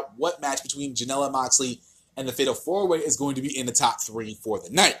figure out what match between Janela Moxley and the Fatal 4-Way is going to be in the top 3 for the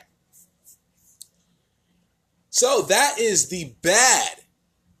night. So that is the bad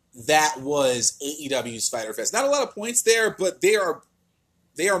that was AEW's Fyter Fest. Not a lot of points there, but they are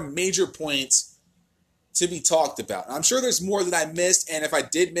major points to be talked about. I'm sure there's more that I missed, and if I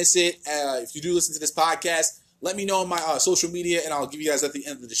did miss it, if you do listen to this podcast, let me know on my social media, and I'll give you guys at the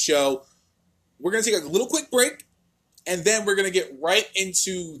end of the show. We're going to take a little quick break. And then we're going to get right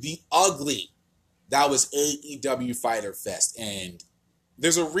into the ugly that was AEW Fyter Fest. And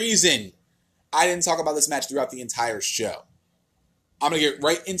there's a reason I didn't talk about this match throughout the entire show. I'm going to get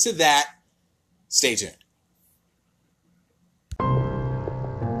right into that. Stay tuned.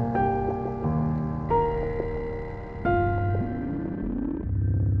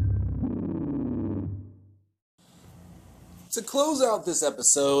 To close out this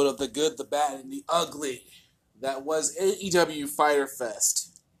episode of The Good, the Bad, and the Ugly that was AEW Fyter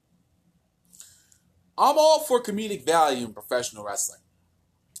Fest, I'm all for comedic value in professional wrestling.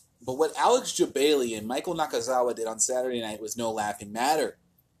 But what Alex Jabali and Michael Nakazawa did on Saturday night was no laughing matter.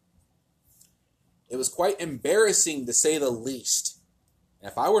 It was quite embarrassing, to say the least.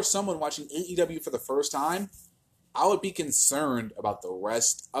 And if I were someone watching AEW for the first time, I would be concerned about the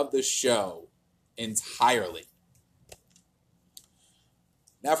rest of the show entirely.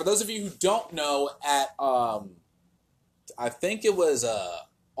 Now, for those of you who don't know, I think it was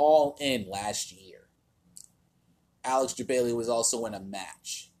All In last year, Alex Jabali was also in a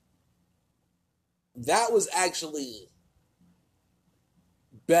match. That was actually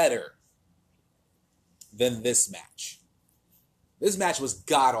better than this match. This match was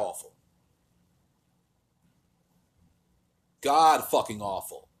god-awful.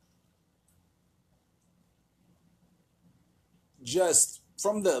 God-fucking-awful. Just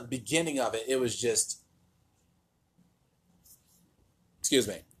from the beginning of it, it was just...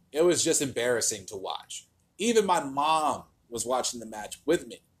 It was just embarrassing to watch. Even my mom was watching the match with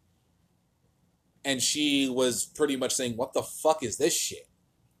me. And she was pretty much saying, what the fuck is this shit?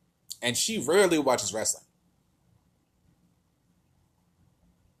 And she rarely watches wrestling.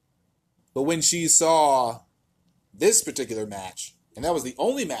 But when she saw this particular match, and that was the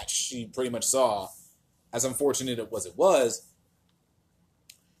only match she pretty much saw, as unfortunate it was,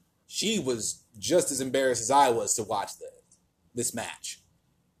 she was just as embarrassed as I was to watch this match.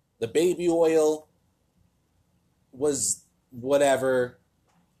 The baby oil was whatever.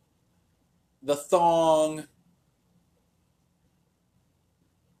 The thong.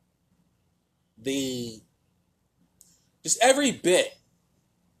 Just every bit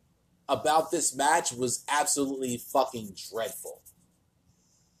about this match was absolutely fucking dreadful.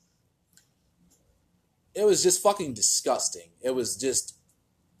 It was just fucking disgusting. It was just...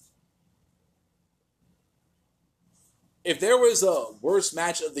 If there was a worst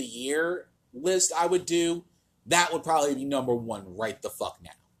match of the year list I would do, that would probably be number 1 right the fuck now.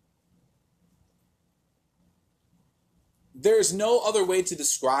 There's no other way to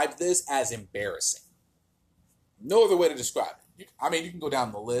describe this as embarrassing. No other way to describe it. I mean, you can go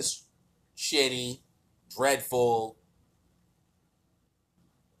down the list. Shitty, dreadful,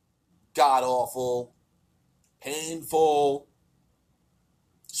 god-awful, painful,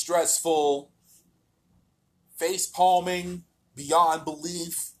 stressful, face-palming beyond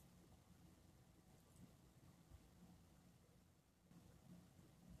belief.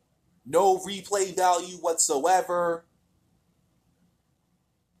 No replay value whatsoever.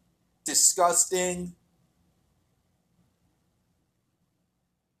 Disgusting.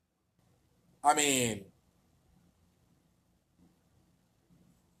 I mean,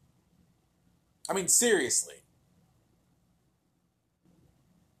 seriously.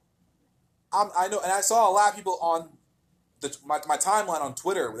 I know, and I saw a lot of people on my timeline on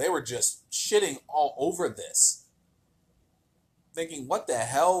Twitter, they were just shitting all over this. Thinking, what the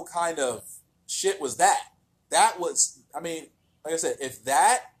hell kind of shit was that? That was, like I said, if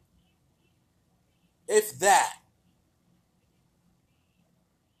that If that.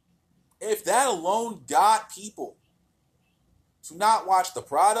 If that alone got people to not watch the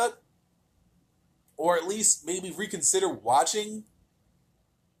product, or at least maybe reconsider watching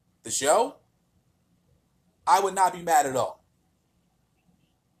the show, I would not be mad at all.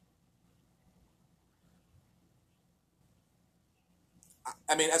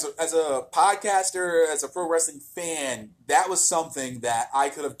 I mean, as a podcaster, as a pro wrestling fan, that was something that I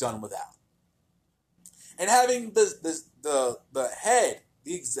could have done without. And having the head,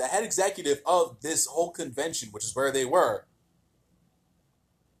 the head executive of this whole convention, which is where they were,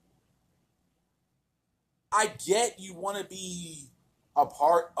 I get you want to be a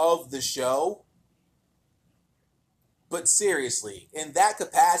part of the show, but seriously, in that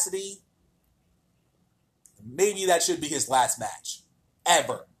capacity, maybe that should be his last match.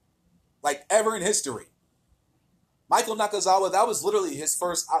 Ever. Like, ever in history. Michael Nakazawa, that was literally his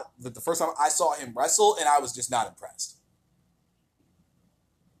the first time I saw him wrestle, and I was just not impressed.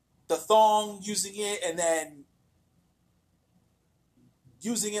 The thong, using it, and then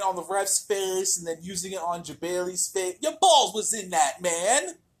using it on the ref's face, and then using it on Jabali's face. Your balls was in that, man!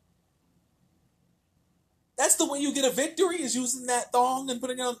 That's the way you get a victory, is using that thong and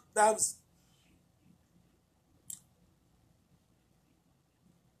putting it on. That was.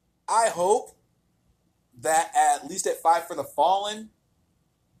 I hope that at least at Fight for the Fallen,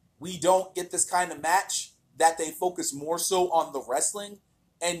 we don't get this kind of match, that they focus more so on the wrestling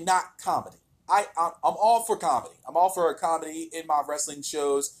and not comedy. I'm all for comedy. I'm all for a comedy in my wrestling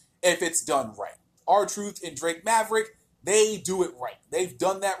shows if it's done right. R-Truth and Drake Maverick, they do it right. They've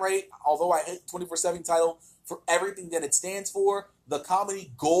done that right. Although I hate 24/7 title for everything that it stands for, the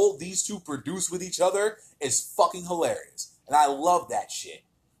comedy gold these two produce with each other is fucking hilarious. And I love that shit.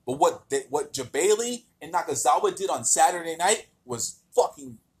 But what Jabali and Nakazawa did on Saturday night was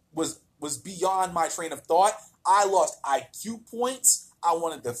beyond my train of thought. I lost IQ points. I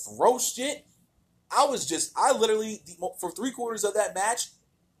wanted to throw shit. I literally, for 3/4 of that match,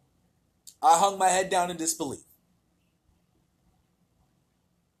 I hung my head down in disbelief.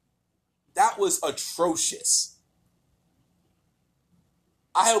 That was atrocious.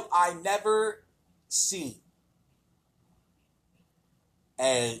 I hope I never see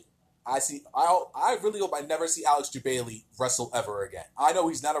I really hope I never see Alex Jabali wrestle ever again. I know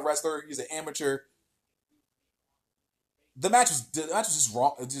he's not a wrestler. He's an amateur. The match was just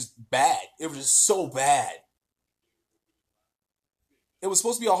wrong. It was just bad. It was just so bad. It was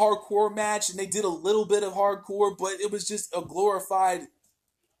supposed to be a hardcore match, and they did a little bit of hardcore, but it was just a glorified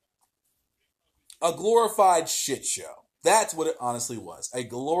shit show. That's what it honestly was. A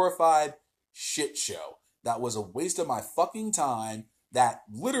glorified shit show. That was a waste of my fucking time. That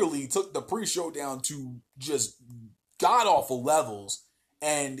literally took the pre-show down to just god-awful levels.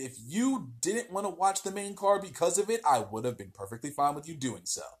 And if you didn't want to watch the main card because of it, I would have been perfectly fine with you doing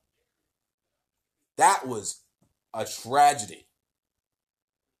so. That was a tragedy.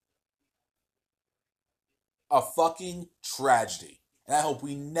 A fucking tragedy. And I hope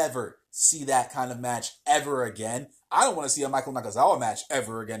we never see that kind of match ever again. I don't want to see a Michael Nakazawa match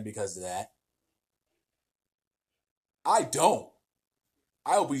ever again because of that. I don't.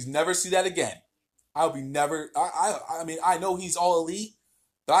 I hope we never see that again. I hope we never. I mean, I know he's all elite,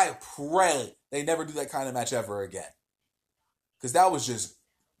 but I pray they never do that kind of match ever again. Because that was just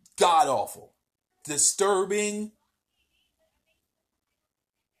god awful, disturbing,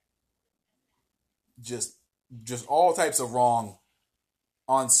 just all types of wrong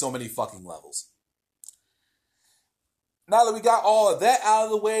on so many fucking levels. Now that we got all of that out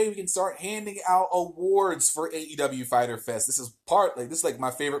of the way, we can start handing out awards for AEW Fyter Fest. This is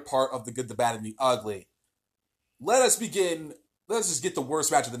my favorite part of the good, the bad, and the ugly. Let us begin. Let's just get the worst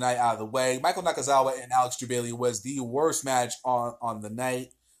match of the night out of the way. Michael Nakazawa and Alex Jabali was the worst match on the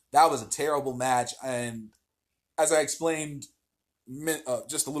night. That was a terrible match, and as I explained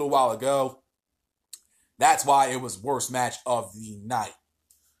just a little while ago, that's why it was worst match of the night.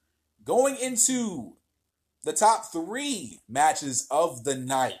 Going into the top 3 matches of the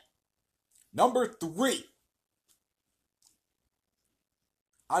night. Number 3.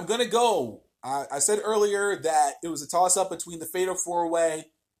 I'm going to go. I said earlier that it was a toss-up between the Fatal 4-Way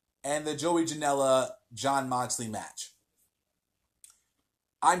and the Joey Janela Jon Moxley match.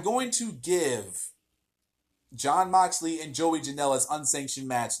 I'm going to give Jon Moxley and Joey Janela's unsanctioned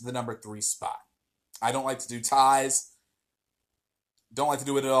match the number 3 spot. I don't like to do ties. Don't like to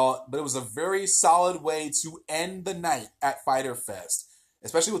do it at all, but it was a very solid way to end the night at Fyter Fest,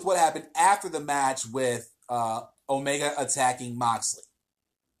 especially with what happened after the match with Omega attacking Moxley.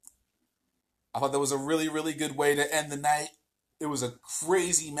 I thought that was a really, really good way to end the night. It was a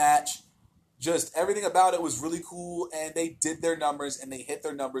crazy match. Just everything about it was really cool, and they did their numbers, and they hit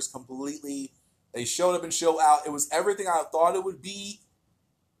their numbers completely. They showed up and showed out. It was everything I thought it would be.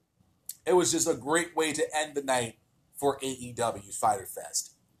 It was just a great way to end the night for AEW Fyter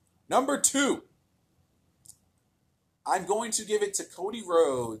Fest. Number 2, I'm going to give it to Cody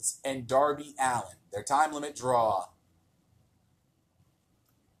Rhodes and Darby Allin, their time limit draw.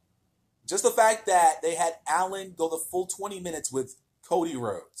 Just the fact that they had Allin go the full 20 minutes with Cody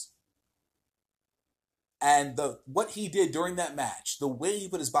Rhodes. And what he did during that match, the way he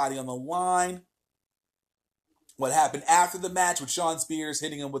put his body on the line, what happened after the match with Shawn Spears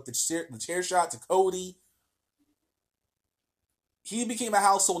hitting him with the chair shot to Cody. He became a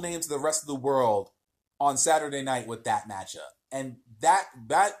household name to the rest of the world on Saturday night with that matchup. And that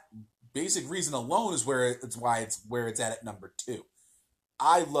basic reason alone is where it's at number 2.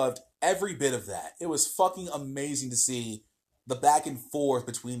 I loved every bit of that. It was fucking amazing to see the back and forth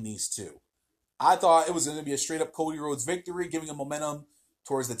between these two. I thought it was going to be a straight up Cody Rhodes victory, giving him momentum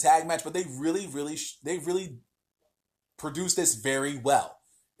towards the tag match, but they really produced this very well.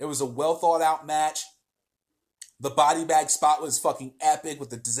 It was a well thought out match. The body bag spot was fucking epic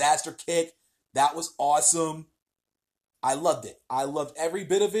with the disaster kick. That was awesome. I loved it. I loved every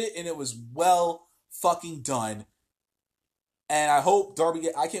bit of it, and it was well fucking done. And I hope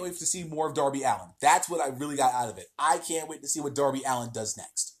I can't wait to see more of Darby Allin. That's what I really got out of it. I can't wait to see what Darby Allin does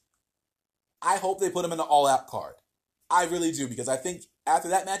next. I hope they put him in the all-out card. I really do, because I think after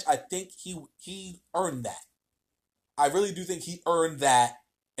that match, I think he earned that. I really do think he earned that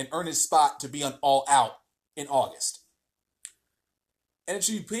and earned his spot to be on All Out in August. And it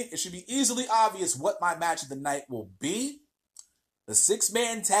should be easily obvious what my match of the night will be. The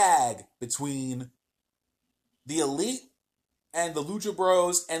 6-man tag between the Elite and the Lucha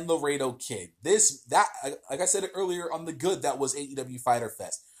Bros and Laredo Kid. Like I said earlier on the good that was AEW Fyter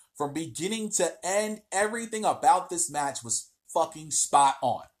Fest. From beginning to end, everything about this match was fucking spot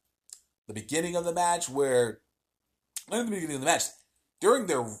on. The beginning of the match during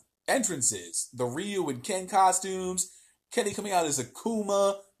their entrances, the Ryu and Ken costumes, Kenny coming out as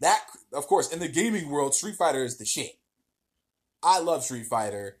Akuma, that, of course, in the gaming world, Street Fighter is the shit. I love Street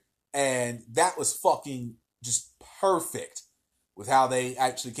Fighter, and that was fucking just perfect with how they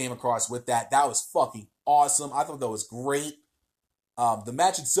actually came across with that. That was fucking awesome. I thought that was great. The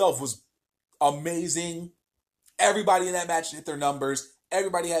match itself was amazing. Everybody in that match hit their numbers.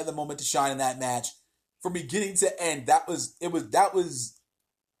 Everybody had the moment to shine in that match. From beginning to end, that was,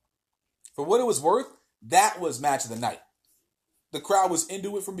 for what it was worth, that was match of the night. The crowd was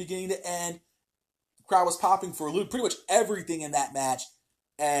into it from beginning to end. The crowd was popping for pretty much everything in that match.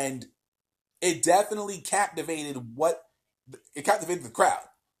 And it definitely captivated the crowd.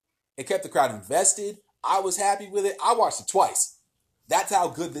 It kept the crowd invested. I was happy with it. I watched it twice. That's how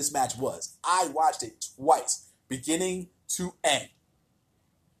good this match was. I watched it twice, beginning to end.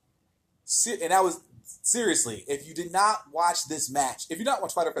 And that was, seriously, if you did not watch this match, if you did not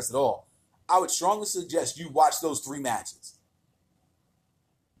watch Fyter Fest at all, I would strongly suggest you watch those 3 matches.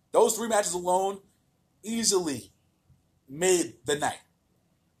 Those 3 matches alone easily made the night.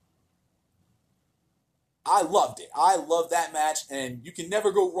 I loved it. I loved that match, and you can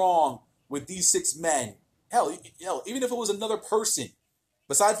never go wrong with these 6 men. Hell, even if it was another person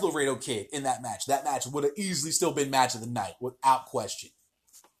besides Laredo Kid in that match would have easily still been match of the night, without question.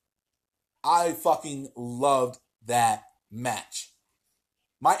 I fucking loved that match.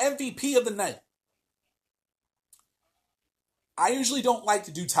 My MVP of the night. I usually don't like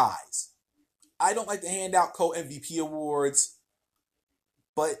to do ties. I don't like to hand out co-MVP awards.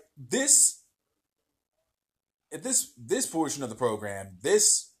 But this portion of the program,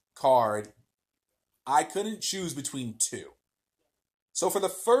 this card, I couldn't choose between 2. So for the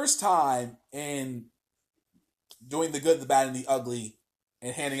first time in doing the good, the bad, and the ugly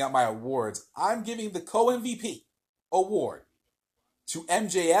and handing out my awards, I'm giving the co-MVP award to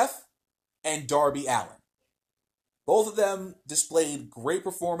MJF and Darby Allin. Both of them displayed great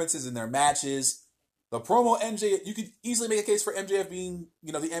performances in their matches. The promo MJF, you could easily make a case for MJF being,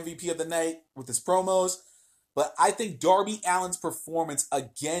 the MVP of the night with his promos. But I think Darby Allin's performance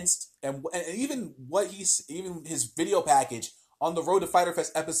against, and even his video package on the Road to Fyter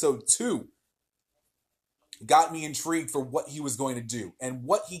Fest episode 2 got me intrigued for what he was going to do. And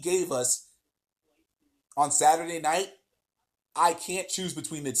what he gave us on Saturday night, I can't choose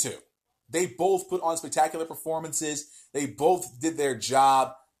between the 2. They both put on spectacular performances. They both did their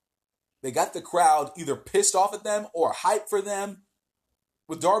job. They got the crowd either pissed off at them or hyped for them.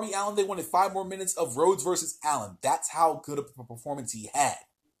 With Darby Allin, they wanted 5 more minutes of Rhodes versus Allin. That's how good of a performance he had.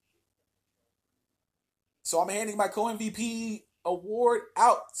 So I'm handing my co-MVP award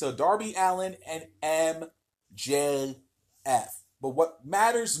out to Darby Allin and MJF. But what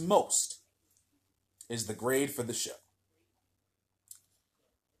matters most is the grade for the show.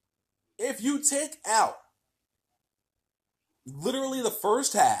 If you take out literally the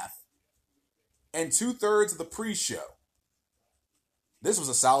first half and 2/3 of the pre-show, this was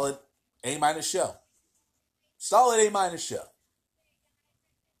a solid A- show. Solid A- show.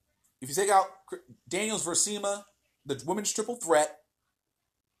 If you take out Daniels versus Cena, the women's triple threat,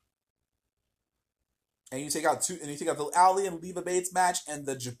 and you take out the Ali and Leva Bates match and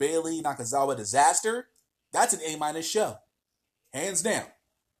the Bayley Nakazawa disaster, that's an A- show. Hands down.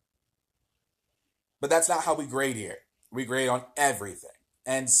 But that's not how we grade here. We grade on everything.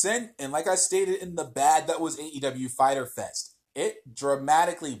 And like I stated in the bad that was AEW Fyter Fest, it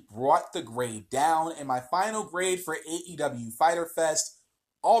dramatically brought the grade down. And my final grade for AEW Fyter Fest,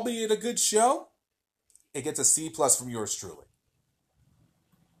 albeit a good show, it gets a C+ from yours truly.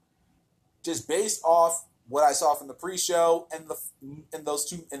 Just based off what I saw from the pre-show and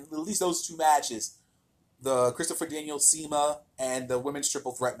at least those two matches, the Christopher Daniels Cena and the women's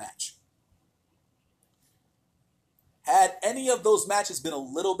triple threat match. Had any of those matches been a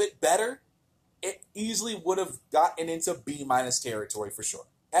little bit better, it easily would have gotten into B- territory for sure.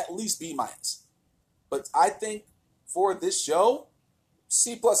 At least B-. But I think for this show,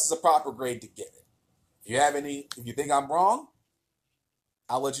 C+ is a proper grade to give it. If you think I'm wrong,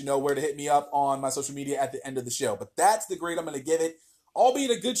 I'll let you know where to hit me up on my social media at the end of the show. But that's the grade I'm going to give it. Albeit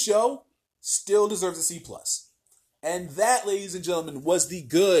a good show, still deserves a C+. And that, ladies and gentlemen, was the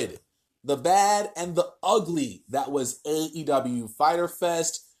good, the bad, and the ugly that was AEW Fyter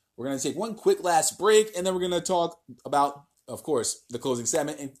Fest. We're going to take one quick last break, and then we're going to talk about, of course, the closing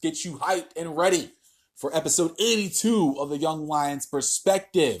segment and get you hyped and ready for episode 82 of the Young Lions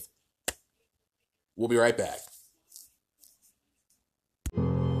Perspective. We'll be right back.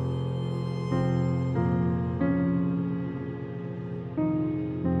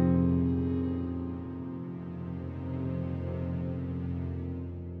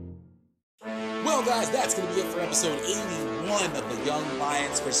 Well, guys, that's going to be it for episode 81 of the Young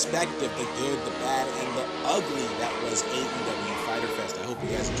Lions Perspective, the good, the bad, and the ugly that was AEW Fyter Fest. I hope you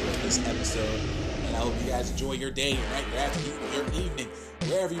guys enjoyed this episode, and I hope you guys enjoy your day, your night, your afternoon, your evening,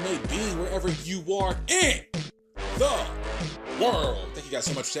 wherever you may be, wherever you are in the world. Thank you guys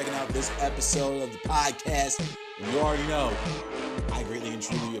so much for checking out this episode of the podcast. You already know, I greatly and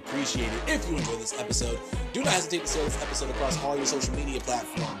truly appreciate it. If you enjoyed this episode, do not hesitate to share this episode across all your social media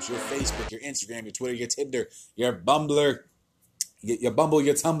platforms, your Facebook, your Instagram, your Twitter, your Tinder, your Bumbler, your Bumble,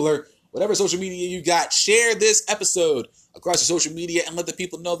 your Tumblr, whatever social media you got. Share this episode across your social media and let the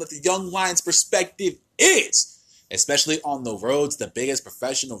people know that the Young Lions Perspective is, especially on the road to the biggest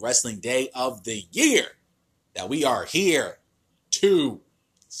professional wrestling day of the year, that we are here to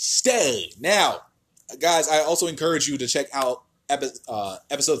stay. Now, guys, I also encourage you to check out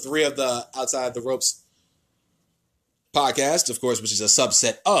episode 3 of the Outside the Ropes podcast, of course, which is a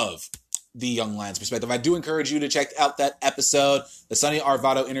subset of the Young Lions Perspective. I do encourage you to check out that episode, the Sonny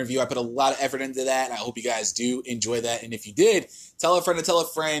Arvado interview. I put a lot of effort into that, and I hope you guys do enjoy that. And if you did, tell a friend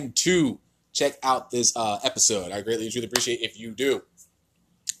to check out this episode. I greatly appreciate if you do.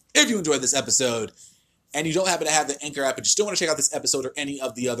 If you enjoyed this episode, and you don't happen to have the Anchor app, but you still want to check out this episode or any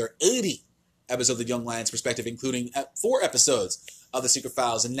of the other 80 episodes of the Young Lions Perspective, including 4 episodes of The Secret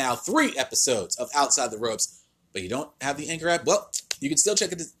Files and now 3 episodes of Outside the Ropes, but you don't have the Anchor app, well, you can still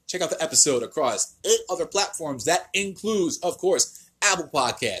check out the episode across 8 other platforms. That includes, of course, Apple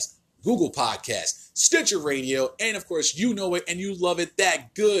Podcasts, Google Podcasts, Stitcher Radio, and, of course, you know it and you love it,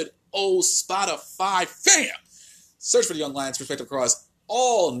 that good old Spotify fam. Search for the Young Lions Perspective across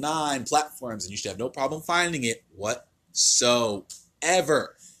all 9 platforms, and you should have no problem finding it whatsoever.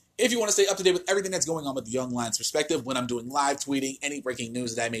 If you want to stay up to date with everything that's going on with the Young Lions Perspective, when I'm doing live tweeting, any breaking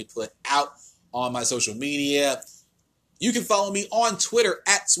news that I may put out on my social media, you can follow me on Twitter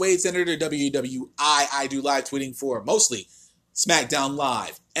at SwadeSenator WWI. I do live tweeting for mostly SmackDown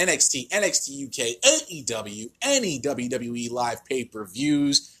Live, NXT, NXT UK, AEW, any WWE live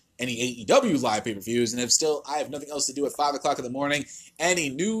pay-per-views, any AEW live pay-per-views, and if still I have nothing else to do at 5 o'clock in the morning, any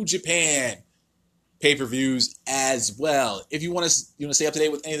New Japan pay-per-views as well. If you want to stay up to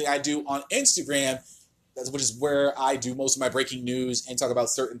date with anything I do on Instagram, which is where I do most of my breaking news and talk about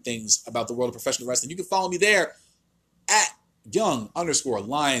certain things about the world of professional wrestling, you can follow me there at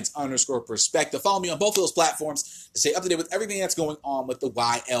Young_Lions_Perspective. Follow me on both of those platforms to stay up to date with everything that's going on with the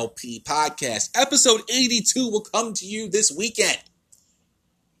YLP podcast. Episode 82 will come to you this weekend,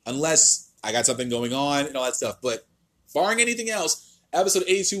 unless I got something going on and all that stuff. But barring anything else, episode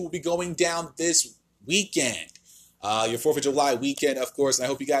 82 will be going down this weekend. your 4th of July weekend, of course. And I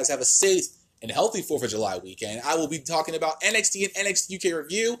hope you guys have a safe and healthy 4th of July weekend. I will be talking about NXT and NXT UK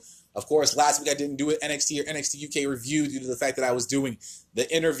review. Of course, last week I didn't do an NXT or NXT UK review due to the fact that I was doing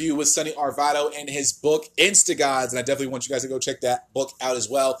the interview with Sonny Arvado and his book, Instagods, and I definitely want you guys to go check that book out as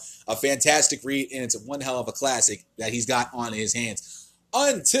well. A fantastic read, and it's one hell of a classic that he's got on his hands.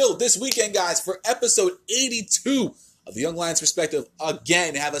 Until this weekend, guys, for episode 82 of the Young Lions Perspective,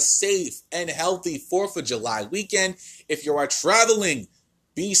 again, have a safe and healthy 4th of July weekend. If you are traveling,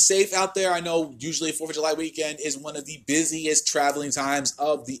 be safe out there. I know usually 4th of July weekend is one of the busiest traveling times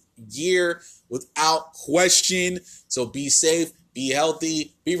of the year, without question. So be safe, be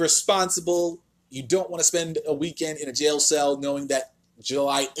healthy, be responsible. You don't want to spend a weekend in a jail cell knowing that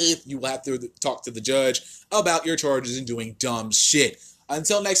July 8th you will have to talk to the judge about your charges and doing dumb shit.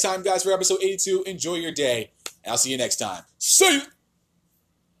 Until next time, guys, for episode 82, enjoy your day, and I'll see you next time. See you!